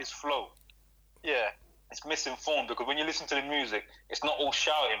about his flow? Yeah. It's misinformed because when you listen to the music, it's not all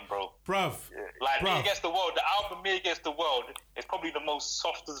shouting, bro. Bruv. Like Me Bruv. Against the World, the album Me Against the World is probably the most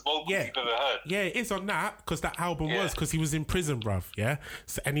softest vocals Yeah. you've ever heard. Yeah, it is on that because that album Yeah. was because he was in prison, bruv. Yeah,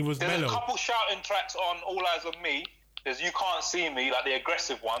 so, and he was There's mellow. a couple shouting tracks on All Eyes on Me. There's You Can't See Me, like the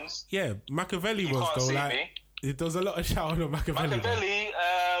aggressive ones. Yeah, Machiavelli You was Can't though. See Like Me. there was a lot of shouting on Machiavelli. Machiavelli,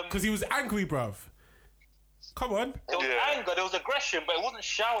 Because he was angry, bruv. Come on, there was Yeah. anger, there was aggression, but it wasn't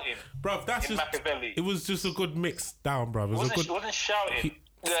shouting. bruv. That's In just. Machiavelli. It was just a good mix down, bruv. It It was a good. wasn't shouting.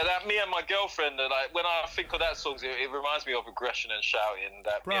 Yeah, that Me and My Girlfriend, like when I think of that song, it reminds me of aggression and shouting.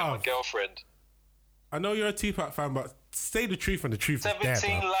 That Me and My Bruv. Girlfriend. I know you're a Tupac fan, but say the truth, and the truth is there,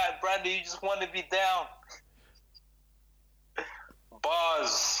 17 bruv. like Brandy, you just want to be down.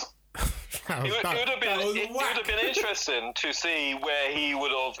 Bars. That was- It would have that been was it would whack. have been interesting to see where he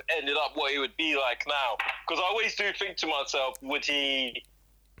would have ended up, what he would be like now. Because I always do think to myself, would he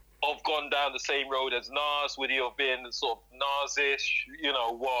have gone down the same road as Nas? Would he have been sort of Nas-ish? You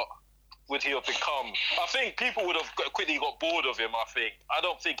know, what would he have become? I think people would have quickly got bored of him, I think. I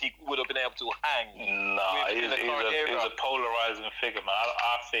don't think he would have been able to hang. Nah, in the current he's era. a polarizing figure, man.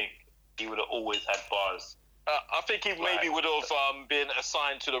 I think he would have always had bars. I think he maybe would have been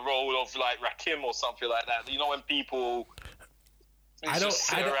assigned to the role of like Rakim or something like that. You know, when people just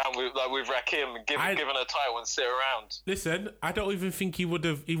sit around with Rakim, given a title and sit around. Listen, I don't even think he would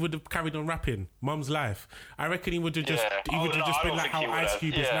have carried on rapping Mum's Life. I reckon he would have just Yeah. just been like how Ice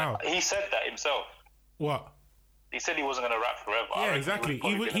Cube is now. He said that himself. What? He said he wasn't going to rap forever. I Yeah, reckon exactly.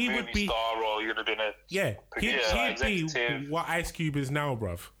 He would He been a would movie be- star, or he would have been a Yeah, he'd be executive. what Ice Cube is now,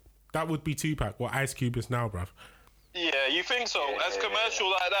 bruv. That would be Tupac, what Ice Cube is now, bruv. Yeah, you think so? Yeah, As yeah,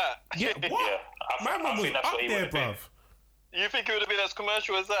 commercial like that? Yeah, what? Yeah, My I man was think that's up what he there, would have been. bruv. You think it would have been as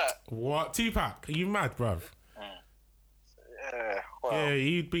commercial as that? What? Tupac? Are you mad, bruv? Yeah. Wow. Yeah,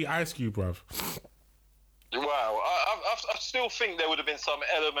 he'd be Ice Cube, bruv. Wow. I still think there would have been some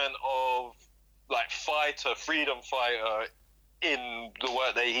element of like freedom fighter in the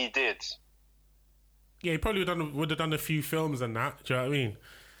work that he did. Yeah, he probably would have done a few films and that. Do you know what I mean?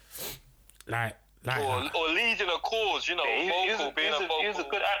 Like Or leading a cause, you know, He vocal, being a vocal. was a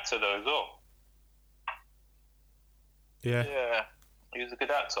good actor, though, as well. yeah, Yeah. He was a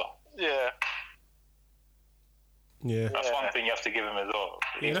good actor. Yeah. yeah. That's one thing you have to give him as well.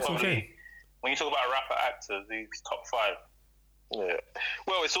 Yeah, He's that's what I'm probably- saying. When you talk about rapper actors, he's top 5. Yeah.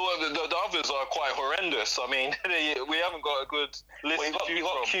 Well, it's all the others are quite horrendous. I mean, we haven't got a good list Well, to you choose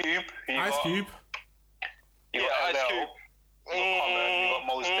got from. Cube. Ice Cube. You Yeah, got Ice LL, Cube. You got Common. You got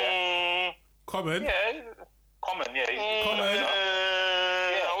Mos Def. Common. Yeah, Common. Yeah, Common.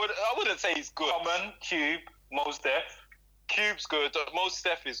 I wouldn't say he's good. Common, Cube, Mos Def. Cube's good. Mos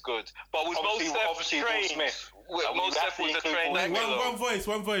Def is good. But was Mos Obviously- Def obviously Will trained? Smith. Mos Def was a trained Wait, actor.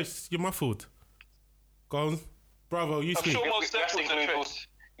 one voice. You're muffled. Go on. Bravo, you I'm speak. sure Mos Rest Def was a include trained.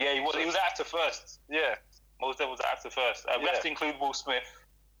 Will- Yeah, he was an actor first. Yeah. Mos Def was an actor first. Yeah. Rest include Will Smith.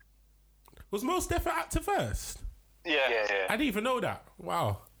 Was Mos Def an actor first? Yeah. I didn't even know that.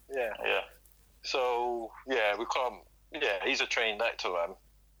 Wow. Yeah. Yeah. So yeah, we can't. Yeah, he's a trained actor, man.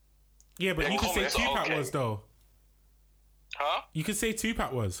 Yeah, but Yeah, you could say comments are Tupac okay. was though. Huh? You could say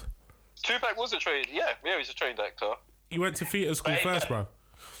Tupac was. Tupac was a trained. Yeah, he's a trained actor. He went to theatre school But- first, bro.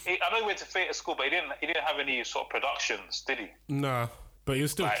 I know he went to theatre school, but he didn't have any sort of productions, did he? Nah, but he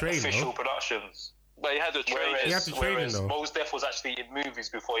was still Like trained official though. productions. But he had a training. He had to train him, whereas though. Mos Def was actually in movies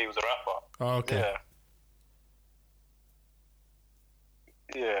before he was a rapper. Oh, okay. Yeah.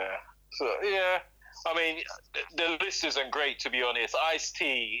 So yeah, I mean, the list isn't great, to be honest.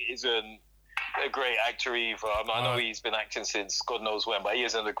 Ice-T isn't a great actor either. I know he's been acting since God knows when, but he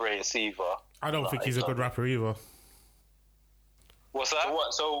isn't the greatest either. I don't think he's a good rapper either. What's that?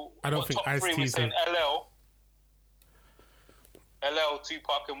 So I don't what, think top three Ice-T's was in LL,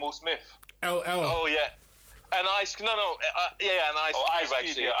 Tupac, and Will Smith. LL. Oh yeah, and Ice and Ice Cube Ice Cube,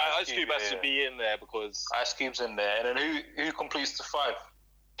 actually. yeah, Ice Cube has to be in there because Ice Cube's in there, and then who completes the 5?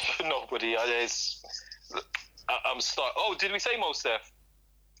 nobody. I'm stuck. Oh, did we say Mos Def?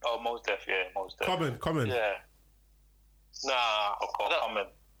 Oh, Mos Def, yeah, Mos Def. Common. Yeah. Nah, Common.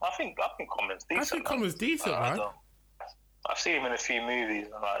 I think Common's decent. I think Common's decent, man. I've seen him in a few movies.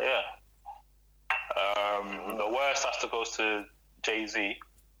 I'm like, yeah. The worst has to go to Jay-Z.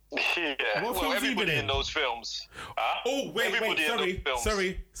 Yeah. What Well, film's he been everybody in? in those films. Huh? Oh, wait, Everybody in the films.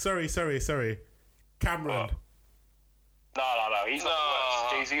 sorry. Cameron. No. He's not the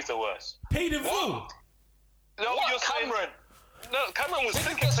worst. Jay-Z's the worst. Paid in full. No, What? you're saying- Cameron? No, Cameron was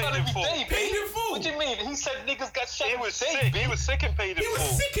sick Niggas and got paid in every full. day, Paid B. in full. What do you mean? He said niggas got shot He every was day, sick. B. He was sick and paid in He full.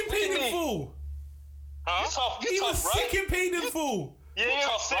 was sick and paid do you in mean? full. Huh? You He tough, was right? sick and paid in full. Yeah, he was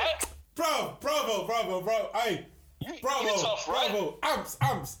tough, sick. right? Bro. Hey. You Bravo. tough, right? Bravo. Amps.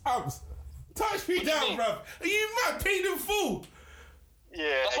 Touch me do you down, mean? bro. Are you mad? Paid in full. Yeah,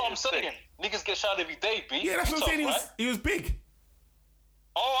 That's he what I'm was sick. saying. Niggas get shot every day, B. Yeah, that's You what I'm saying. tough, right? He was big.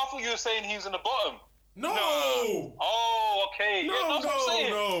 Oh, I thought you were saying he was in the bottom. No. Oh, okay. No, yeah, that's what I'm saying.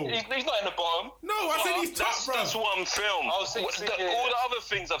 no. He's not in the bottom. No, I said he's top, That's bro. one film. Oh, see, All yeah. the other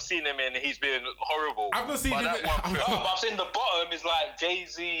things I've seen him in, he's been horrible. I've not seen But him. that one No, film. but I'm saying the bottom is like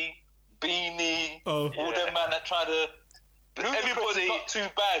Jay-Z, Beanie, Oh. all them man that try to... Ludacris Everybody- is not too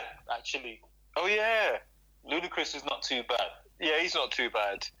bad, actually. Oh yeah, Ludacris is not too bad. yeah, he's not too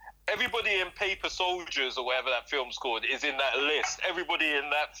bad. Everybody in Paper Soldiers or whatever that film's called is in that list. Everybody in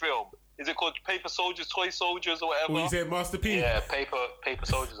that film. Is it called Paper Soldiers, Toy Soldiers, or whatever? What you said, Master P? Yeah, paper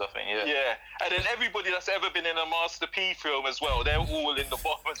soldiers, I think, yeah. Yeah, and then everybody that's ever been in a Master P film as well, they're all in the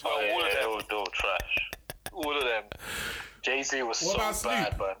bottom as well. Oh, yeah, all of them. they're all trash. All of them. Jay-Z was What about so bad,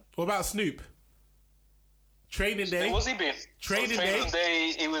 Snoop? man. What about Snoop? Training Day. What's he been? Training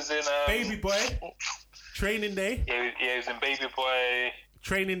Day, he was in... Baby Boy. Training Day. Yeah, he was in Baby Boy.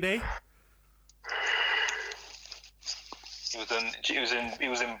 Training Day. He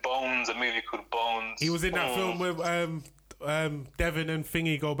was in Bones, a movie called Bones. He was in that film with Devin and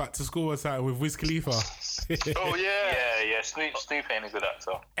Thingy go back to school or something with Wiz Khalifa. Oh yeah. Yeah. Snoop ain't a good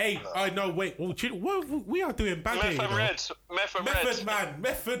actor. Hey, I know. Wait, we are doing bad here, Meth you and know. Red. Meth and Red.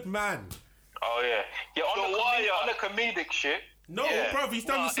 Method Man. Oh yeah. Yeah, on The Wire. the comedic shit. No, Yeah. bruv, he's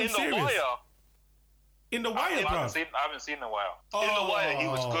done some In the serious. Wire. In the I Wire, haven't bruv. seen The Wire. In the Wire, he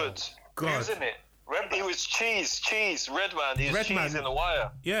was Oh, good. God. Who's in it? Redman. He was cheese, Redman. He was Redman. cheese in the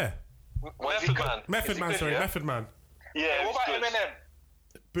Wire. Yeah. Was he Method good? Man. Method Is he Man, good, sorry, yeah? Method Man. Yeah. Hey, he what was about good.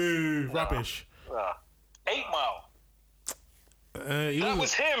 Eminem? Boo, rubbish. Nah. 8 Mile. That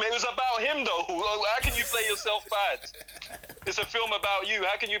was him. It was about him, though. How can you play yourself bad? It's a film about you.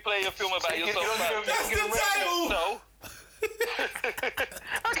 How can you play a film about yourself bad? That's the title. No.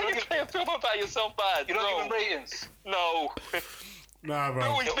 How can you play a film about yourself bad? You don't No. give him ratings. No. Nah, bro.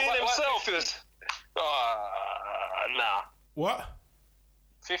 No, he's being What- himself. Is nah. What?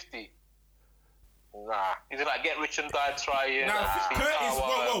 50. Nah. Is it like Get Rich and Die Trying? Nah, Curtis, Come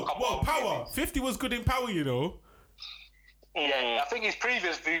whoa, on, Power. 50 was good in Power, you know. Yeah, I think his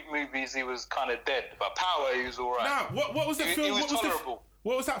previous movies he was kind of dead, but Power he was alright. Nah, what was the He- film? he was what was tolerable.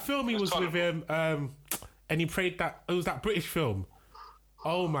 What was that film he was with him? And he played that. It was that British film.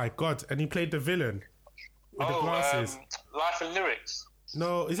 Oh my god! And he played the villain with the glasses. Life and Lyrics.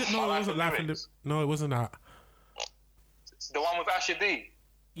 No, is it? No, it Life wasn't and Life and Lyrics. No, it wasn't that. The one with Asher D.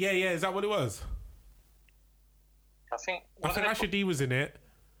 Yeah, is that what it was? I think. I think Asher D was in it.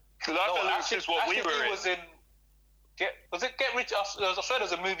 Life and Lyrics is what we Asher were D in. was in. Was it Get Rich? I swear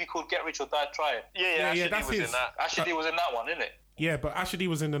there's a movie called Get Rich or Die Trying. Yeah, Yeah, Asher that's D was his. in that. Asher D was in that one, isn't it? Yeah, but Asher D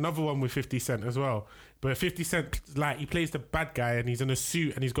was in another one with 50 Cent as well. But 50 Cent, like, he plays the bad guy and he's in a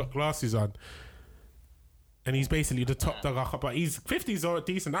suit and he's got glasses on. And he's basically the top dog. But 50's a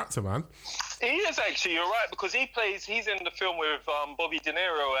decent actor, man. He is actually. You're right because he's in the film with Bobby De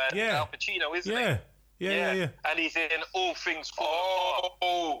Niro and Yeah. Al Pacino, isn't Yeah. he? Yeah. And he's in All Things Fall Apart.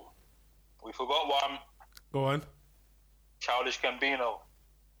 Oh, we forgot one. Go on. Childish Gambino.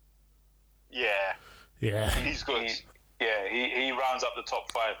 Yeah, Yeah. he's good. He rounds up the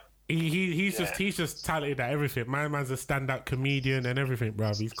top 5. He's just talented at everything. My man's a standout comedian and everything,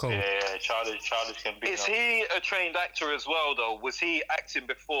 bruv. He's cold. Yeah, Childish can be. Is he a trained actor as well, though? Was he acting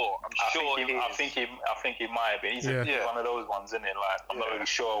before? I think he might have been. He's one of those ones, isn't it? Like, I'm not really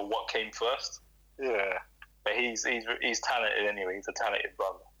sure what came first. Yeah. But he's talented anyway. He's a talented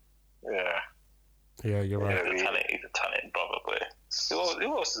brother. Yeah. Yeah, you're right. He's a talented brother. But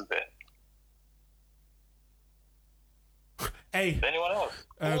who else is there? Hey. Anyone else?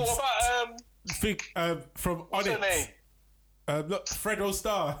 What about from what's her Onyx. name? Look, Fredo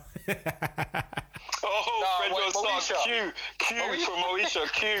Star. Fredo Star. Q from Moesha.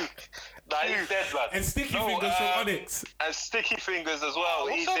 Q. Nah, he's dead, lad. And Sticky Fingers from Onyx. And Sticky Fingers as well.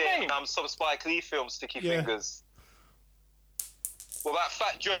 What's He's her in name? some Spike Lee film, Sticky Fingers. What about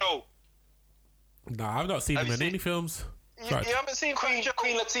Fat Joe? Nah, I've not seen him in any films. You haven't seen Queen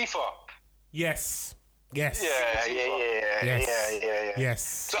Latifah? Yes. Yeah. Yes.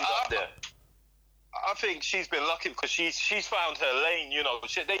 So I think she's been lucky because she's found her lane. You know,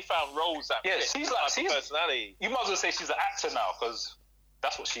 they found roles that fit she's personality. You might as well say she's an actor now because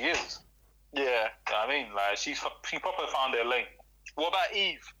that's what she is. Yeah. You know what I mean? Like she properly found her lane. What about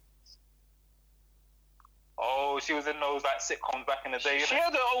Eve? Oh, she was in those like sitcoms back in the day. She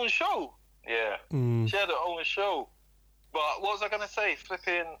had her own show. Yeah. She had her own show. But what was I going to say?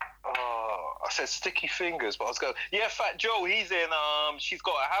 I said Sticky Fingers, but I was going, Fat Joe, he's in, She's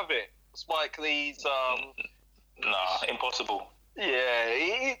Gotta Have It. Spike Lee's, Nah, impossible.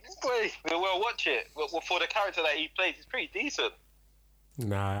 Yeah, well, watch it. But for the character that he plays, he's pretty decent.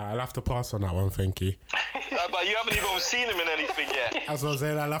 Nah, I'll have to pass on that one, thank you. But you haven't even seen him in anything yet. That's what I'm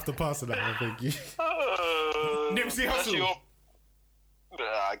saying, I'll have to pass on that one, thank you. Nipsey Hussle.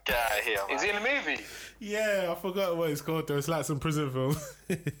 Get out of here, man. Is he in the movie? Yeah, I forgot what it's called though. It's like some prison film.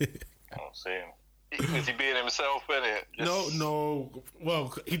 I don't see him. Was he being himself, innit? No.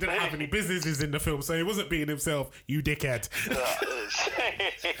 Well, he didn't have any businesses in the film, so he wasn't being himself, you dickhead.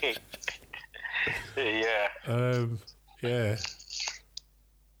 Yeah. Yeah.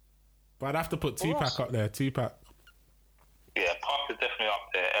 But I'd have to put Tupac up there. Tupac. Yeah, Pac is definitely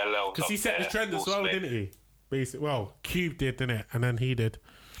up there. LL. Because he set the trend as well, didn't he? Basically, well, Cube did, didn't it? And then he did.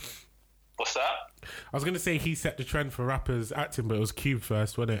 What's that? I was going to say he set the trend for rappers acting, but it was Cube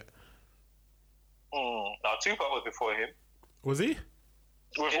first, wasn't it? No, Tupac was before him. Was he?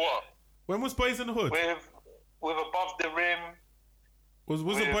 With what? When was Boys in the Hood? With Above the Rim.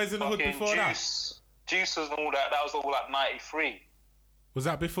 Wasn't Boys in the Hood before Juice, that? Juices and all that. That was all like 93. Was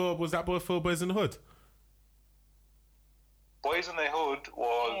that before Boys in the Hood? Boys in the Hood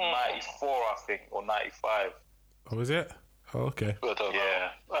was 94, I think, or 95. Oh, was it? Oh, okay. I don't know.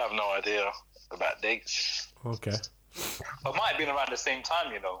 I have no idea about dates. Okay. It might have been around the same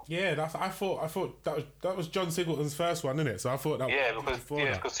time, you know. Yeah, I thought that was John Singleton's first one, innit? So I thought that was before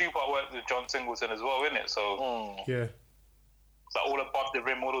that. because Tupac worked with John Singleton as well, innit? So yeah. Like all Above the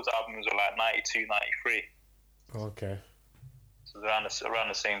Rim, all those albums were like 92, 93. Okay. So around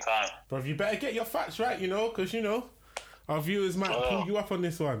the same time. Bruv, you better get your facts right, you know, because our viewers might pull you up on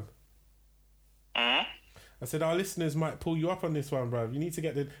this one. Hmm? I said our listeners might pull you up on this one, bruv. You need to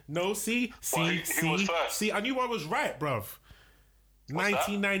get the... No, see, who was first? I knew I was right, bruv.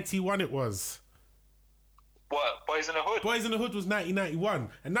 1991 it was. What? Boys in the Hood? Boys in the Hood was 1991.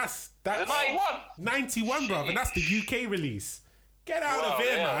 And that's 91? 91, bruv. And that's the UK release. Get out of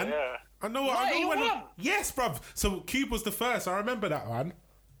here, man. Yeah. I know when... Yes, bruv. So Cube was the first. I remember that one.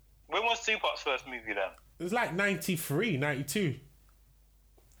 When was Tupac's first movie then? It was like 93, 92.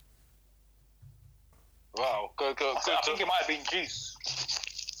 Wow, good. I think it might have been Juice.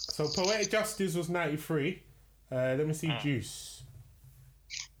 So Poetic Justice was 93. Let me see Juice.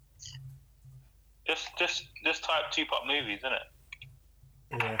 Just type Tupac movies, innit?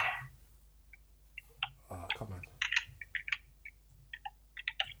 Yeah. Oh, come on.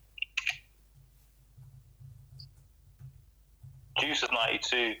 Juice is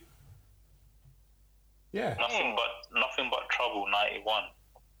 92. Yeah. Nothing but Trouble, 91.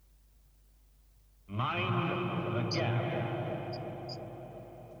 Mind the Gap.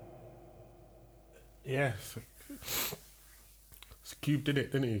 Yeah. So Cube did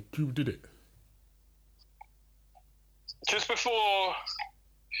it, didn't he? Cube did it. Just before,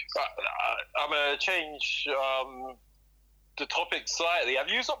 I'm going to change the topic slightly. Have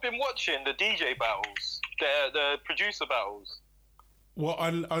you not been watching the DJ battles, the producer battles? What,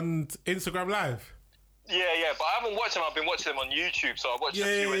 on Instagram Live? Yeah, but I haven't watched them. I've been watching them on YouTube, so I watched a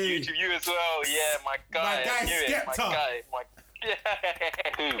few on YouTube. You as well, yeah, my guy.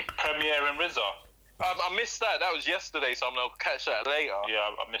 Who? Premier and RZA. I missed that. That was yesterday, so I'm gonna catch that later. Yeah,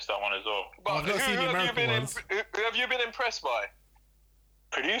 I missed that one as well. But I've not seen the American ones. who have you been impressed by?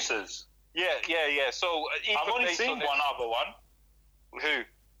 producers. Yeah. So I've only seen one other one. Who?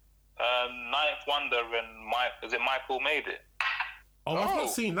 Ninth Wonder and is it Michael Made It? Oh, I've not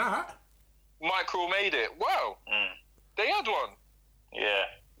seen that. Michael Made It. Wow. They had one. Yeah.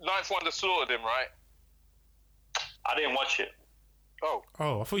 Ninth Wonder slaughtered him, right? I didn't watch it. Oh,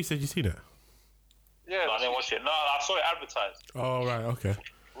 I thought you said you seen it. yeah. No, I didn't watch it. No, I saw it advertised. Oh, right, okay.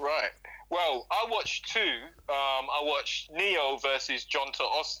 Right. Well, I watched two. I watched Neo versus John to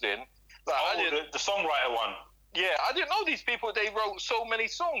Austin. The songwriter one. Yeah, I didn't know these people. They wrote so many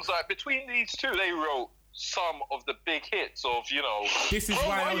songs. Like between these two, they wrote some of the big hits of, you know. This is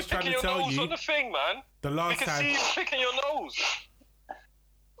why I was trying to tell you. On the thing, man. The last you can time. see you picking your nose.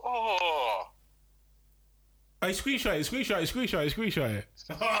 Oh. Hey, screenshot it.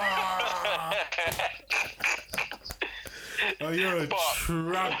 Oh, you're a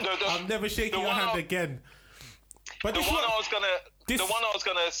tramp. I'm never shaking your hand again. But the one I was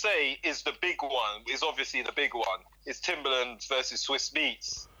gonna say is the big one. Is obviously the big one. It's Timbaland versus Swiss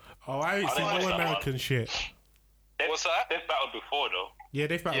Beats. Oh, I ain't seen no American shit. What's that? They've battled before, though. Yeah,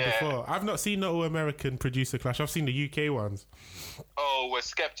 they've battled before. I've not seen no American producer clash. I've seen the UK ones. Oh, where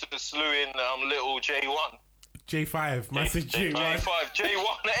Skepta slewing little J1. J5, massive J1. J5,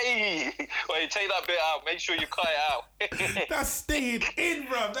 J1, hey! Wait, take that bit out. Make sure you cut it out. That's staying in,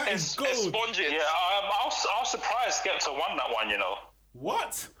 bruv. That is gold. It's spongy. Yeah, I was surprised Skepta won that one, you know.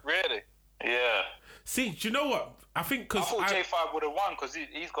 What? Really? Yeah. See, do you know what? I think because I thought J5 would have won because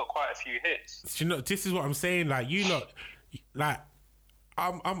he's got quite a few hits. Do you know, this is what I'm saying. Like, you lot, like,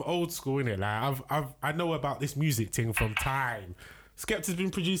 I'm old school, innit? Like, I know about this music thing from time. Skepta's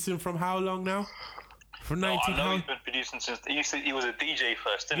been producing from how long now? From 19. I know he's been producing since he was a DJ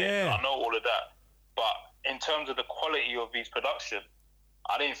first, didn't he? I know all of that. But in terms of the quality of his production,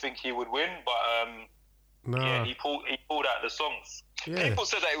 I didn't think he would win. But yeah, he pulled out the songs. Yeah. People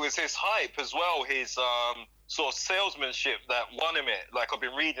said that it was his hype as well, his sort of salesmanship that won him it. Like, I've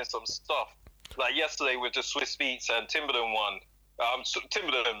been reading some stuff. Like yesterday with the Swiss Beats and Timbaland won.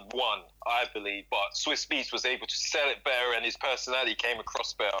 Timbaland won, I believe, but Swiss Beats was able to sell it better and his personality came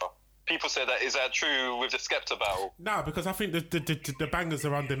across better. People said that. Is that true with the Skepta battle? Nah, because I think the bangers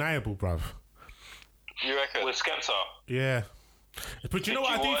are undeniable, bruv. You reckon? With Skepta? Yeah. But you know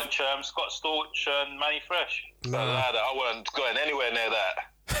what I do? Watch Scott Storch and Manny Fresh? I wasn't going anywhere near that.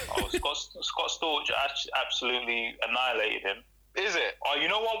 Oh, Scott Storch absolutely annihilated him. Is it? Oh, you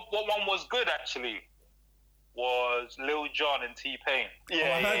know what one was good, actually? Was Lil Jon and T-Pain.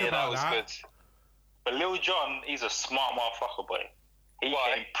 Yeah, that was good. But Lil Jon, he's a smart motherfucker, boy.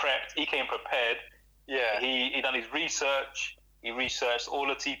 He came prepared. Yeah. He done his research. He researched all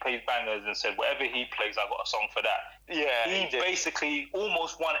the T-Pain's bangers and said, whatever he plays, I got a song for that. Yeah. He basically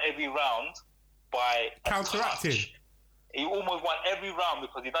almost won every round by counteracting. He almost won every round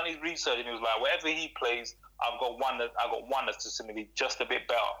because he done his research and he was like, whatever he plays, I got one that's just going to be just a bit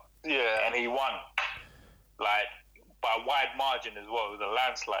better. Yeah. And he won, like, by a wide margin as well. It was a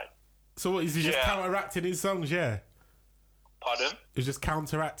landslide. So what, is he just counteracting his songs? Yeah. Pardon? He's just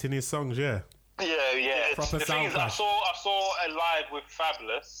counteracting his songs. Yeah. Yeah. Proper the thing is, I soundtrack. saw a live with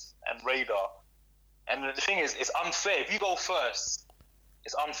Fabulous and Radar, and the thing is, it's unfair. If you go first,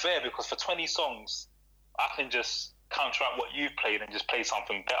 it's unfair because for 20 songs, I can just counteract what you've played and just play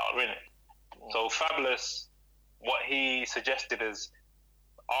something better, innit? So Fabulous, what he suggested is,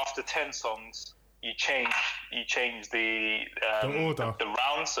 after 10 songs, you change the order, the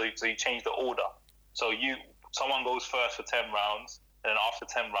rounds. So you change the order. So someone goes first for 10 rounds. And after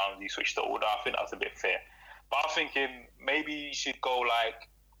 10 rounds, you switch the order. I think that's a bit fair. But I'm thinking maybe you should go like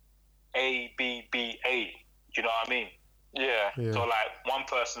A, B, B, A. Do you know what I mean? Yeah. So like one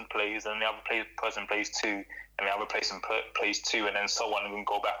person plays, and the other person plays two, and the other person plays two, and then so on, and we can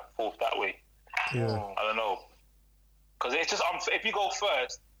go back and forth that way. Yeah. I don't know. Because it's just, if you go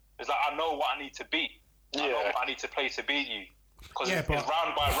first, it's like I know what I need to beat. I know what I need to play to beat you. Because it's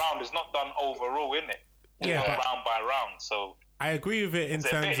round by round. It's not done overall, isn't it? It's round by round. So I agree with it in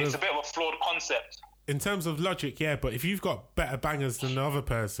terms of... It's a bit of a flawed concept. In terms of logic, yeah, but if you've got better bangers than the other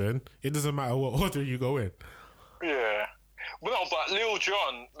person, it doesn't matter what order you go in. Yeah. Well, but Lil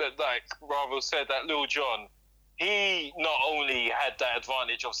Jon, like Ravo said, that Lil Jon, he not only had that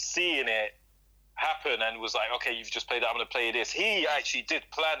advantage of seeing it happen and was like, okay, you've just played that, I'm going to play this. He actually did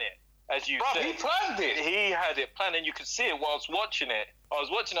plan it, as you said. He planned it. He had it planned, and you could see it whilst watching it. I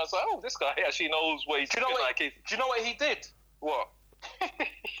was watching, I was like, oh, this guy actually knows what he's doing. Do you know what he did? What?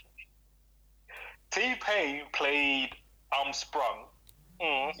 T-Pain played Sprung.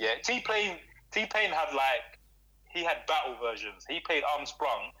 Yeah, T-Pain had he had battle versions. He played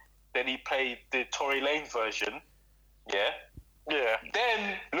Sprung, then he played the Tory Lanez version. Yeah. Yeah. Then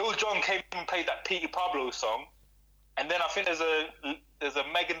Jon came and played that Petey Pablo song, and then I think there's a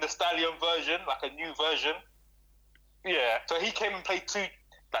Megan Thee Stallion version, like a new version. Yeah. So he came and played two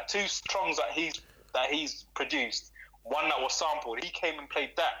songs that he's produced. One that was sampled. He came and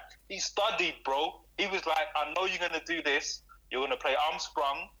played that. He studied, bro. He was like, I know you're gonna do this. You're gonna play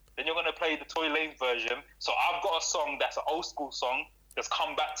Armstrong. Then you're gonna play the Tory Lanez version. So I've got a song that's an old school song that's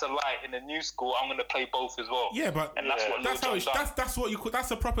come back to light in the new school. I'm gonna play both as well. Yeah, but and that's what that's what you call,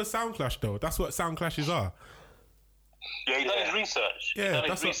 that's a proper sound clash though. That's what sound clashes are. Yeah, he done his research. Yeah,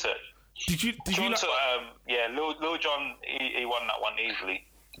 that's research. Did you Lil Jon, he won that one easily.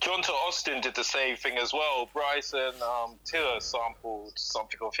 John to Austin did the same thing as well. Bryson Tiller sampled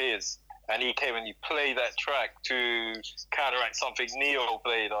something of his, and he came and he played that track to counteract something Neo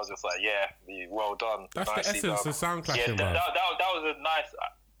played. I was just like, yeah, well done. That's the essence of sound clashing, that man. was a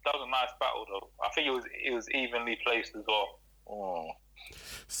nice battle though. I think it was evenly placed as well.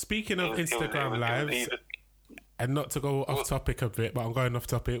 Speaking of Instagram lives, and not to go off topic a bit, but I'm going off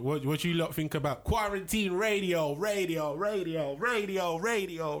topic. What do you lot think about quarantine radio? What's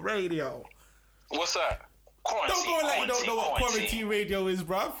that? Don't go like you don't know what quarantine radio is,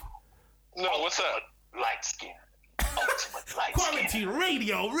 bruv. No, what's that? Light skin. Ultimate light Quarantine skin.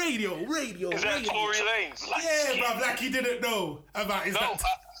 radio. Is that Tory Lanez? Yeah, bruv, like you didn't know about his. No,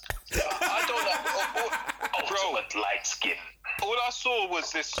 I don't know. Ultimate light skin. All I saw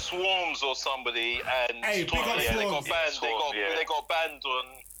was this Swarms or somebody, and Hey, big up they got Swarms. banned. Yeah. They got banned on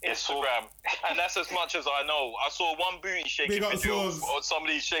Instagram, and that's as much as I know. I saw one booty shaking Big up video, Swarms. or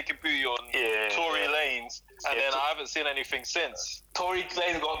somebody shaking booty on Tory Lanez, and then I haven't seen anything since. Tory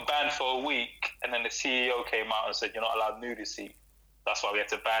Lanez got banned for a week, and then the CEO came out and said, you're not allowed nudity. That's why we had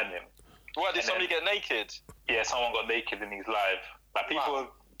to ban him. What, did somebody get naked? Yeah, someone got naked in his live. Like,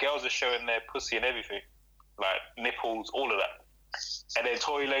 girls are showing their pussy and everything. Like, nipples, all of that. And then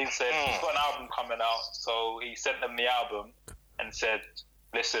Tory Lanez said, he's got an album coming out, so he sent them the album and said,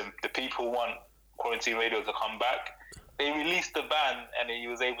 listen, the people want quarantine radio to come back. They released the ban, and he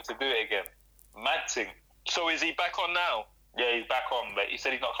was able to do it again. Mad thing. So is he back on now? Yeah, he's back on, but he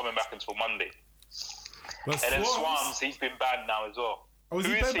said he's not coming back until Monday. But And then Swarms, he's been banned now as well. Oh, is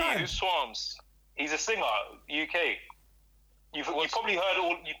Who he is he? banned? Who's Swarms? He's a singer, UK. You've probably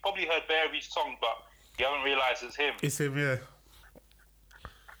heard bare of his songs, but you haven't realised it's him. It's him, yeah.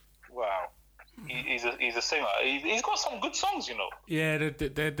 Wow. He's a singer. He's got some good songs, you know. Yeah,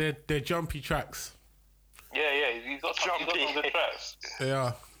 they're jumpy tracks. Yeah, he's got some good tracks. They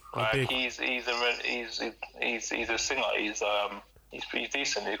are. Like, he's a singer. He's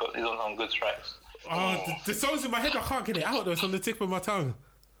decent. He's on some good tracks. Oh, the song's in my head. I can't get it out though. It's on the tip of my tongue.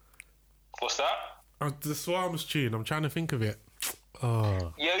 What's that? The Swarms tune. I'm trying to think of it.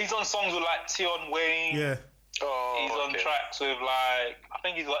 Oh. Yeah, he's on songs with like Tion Wayne. Yeah. Oh, He's on tracks with like, I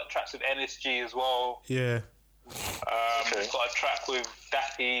think he's got tracks with NSG as well. Yeah. He's got a track with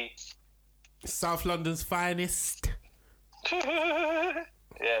Dappy. South London's finest. Yeah,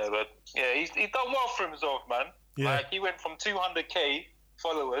 but yeah, he's done well for himself, man. Yeah. Like, he went from 200k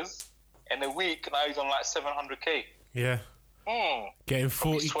followers in a week, now he's on like 700k. Yeah. Getting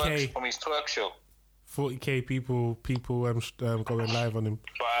 40k. From his twerk show. 40k people going live on him.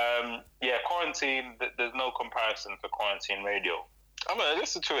 But yeah, quarantine. There's no comparison for quarantine radio. I'm gonna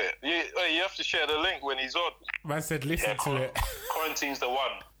listen to it. You have to share the link when he's on. Man said listen to it. Quarantine's the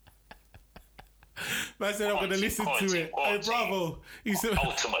one. Man said I'm gonna listen to it. Hey Bravo. He said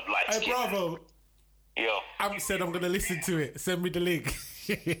Ultimate light Hey skin. Bravo. Yo. Am said I'm gonna listen to it. Send me the link.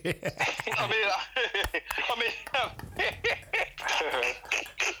 I mean.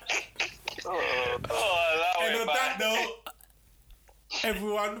 And on that note,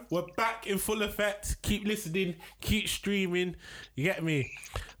 everyone, we're back in full effect. Keep listening, keep streaming. You get me?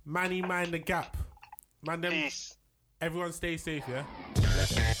 Manny, mind the gap. Man, them. Peace. Everyone stay safe,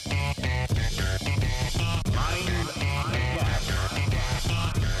 yeah?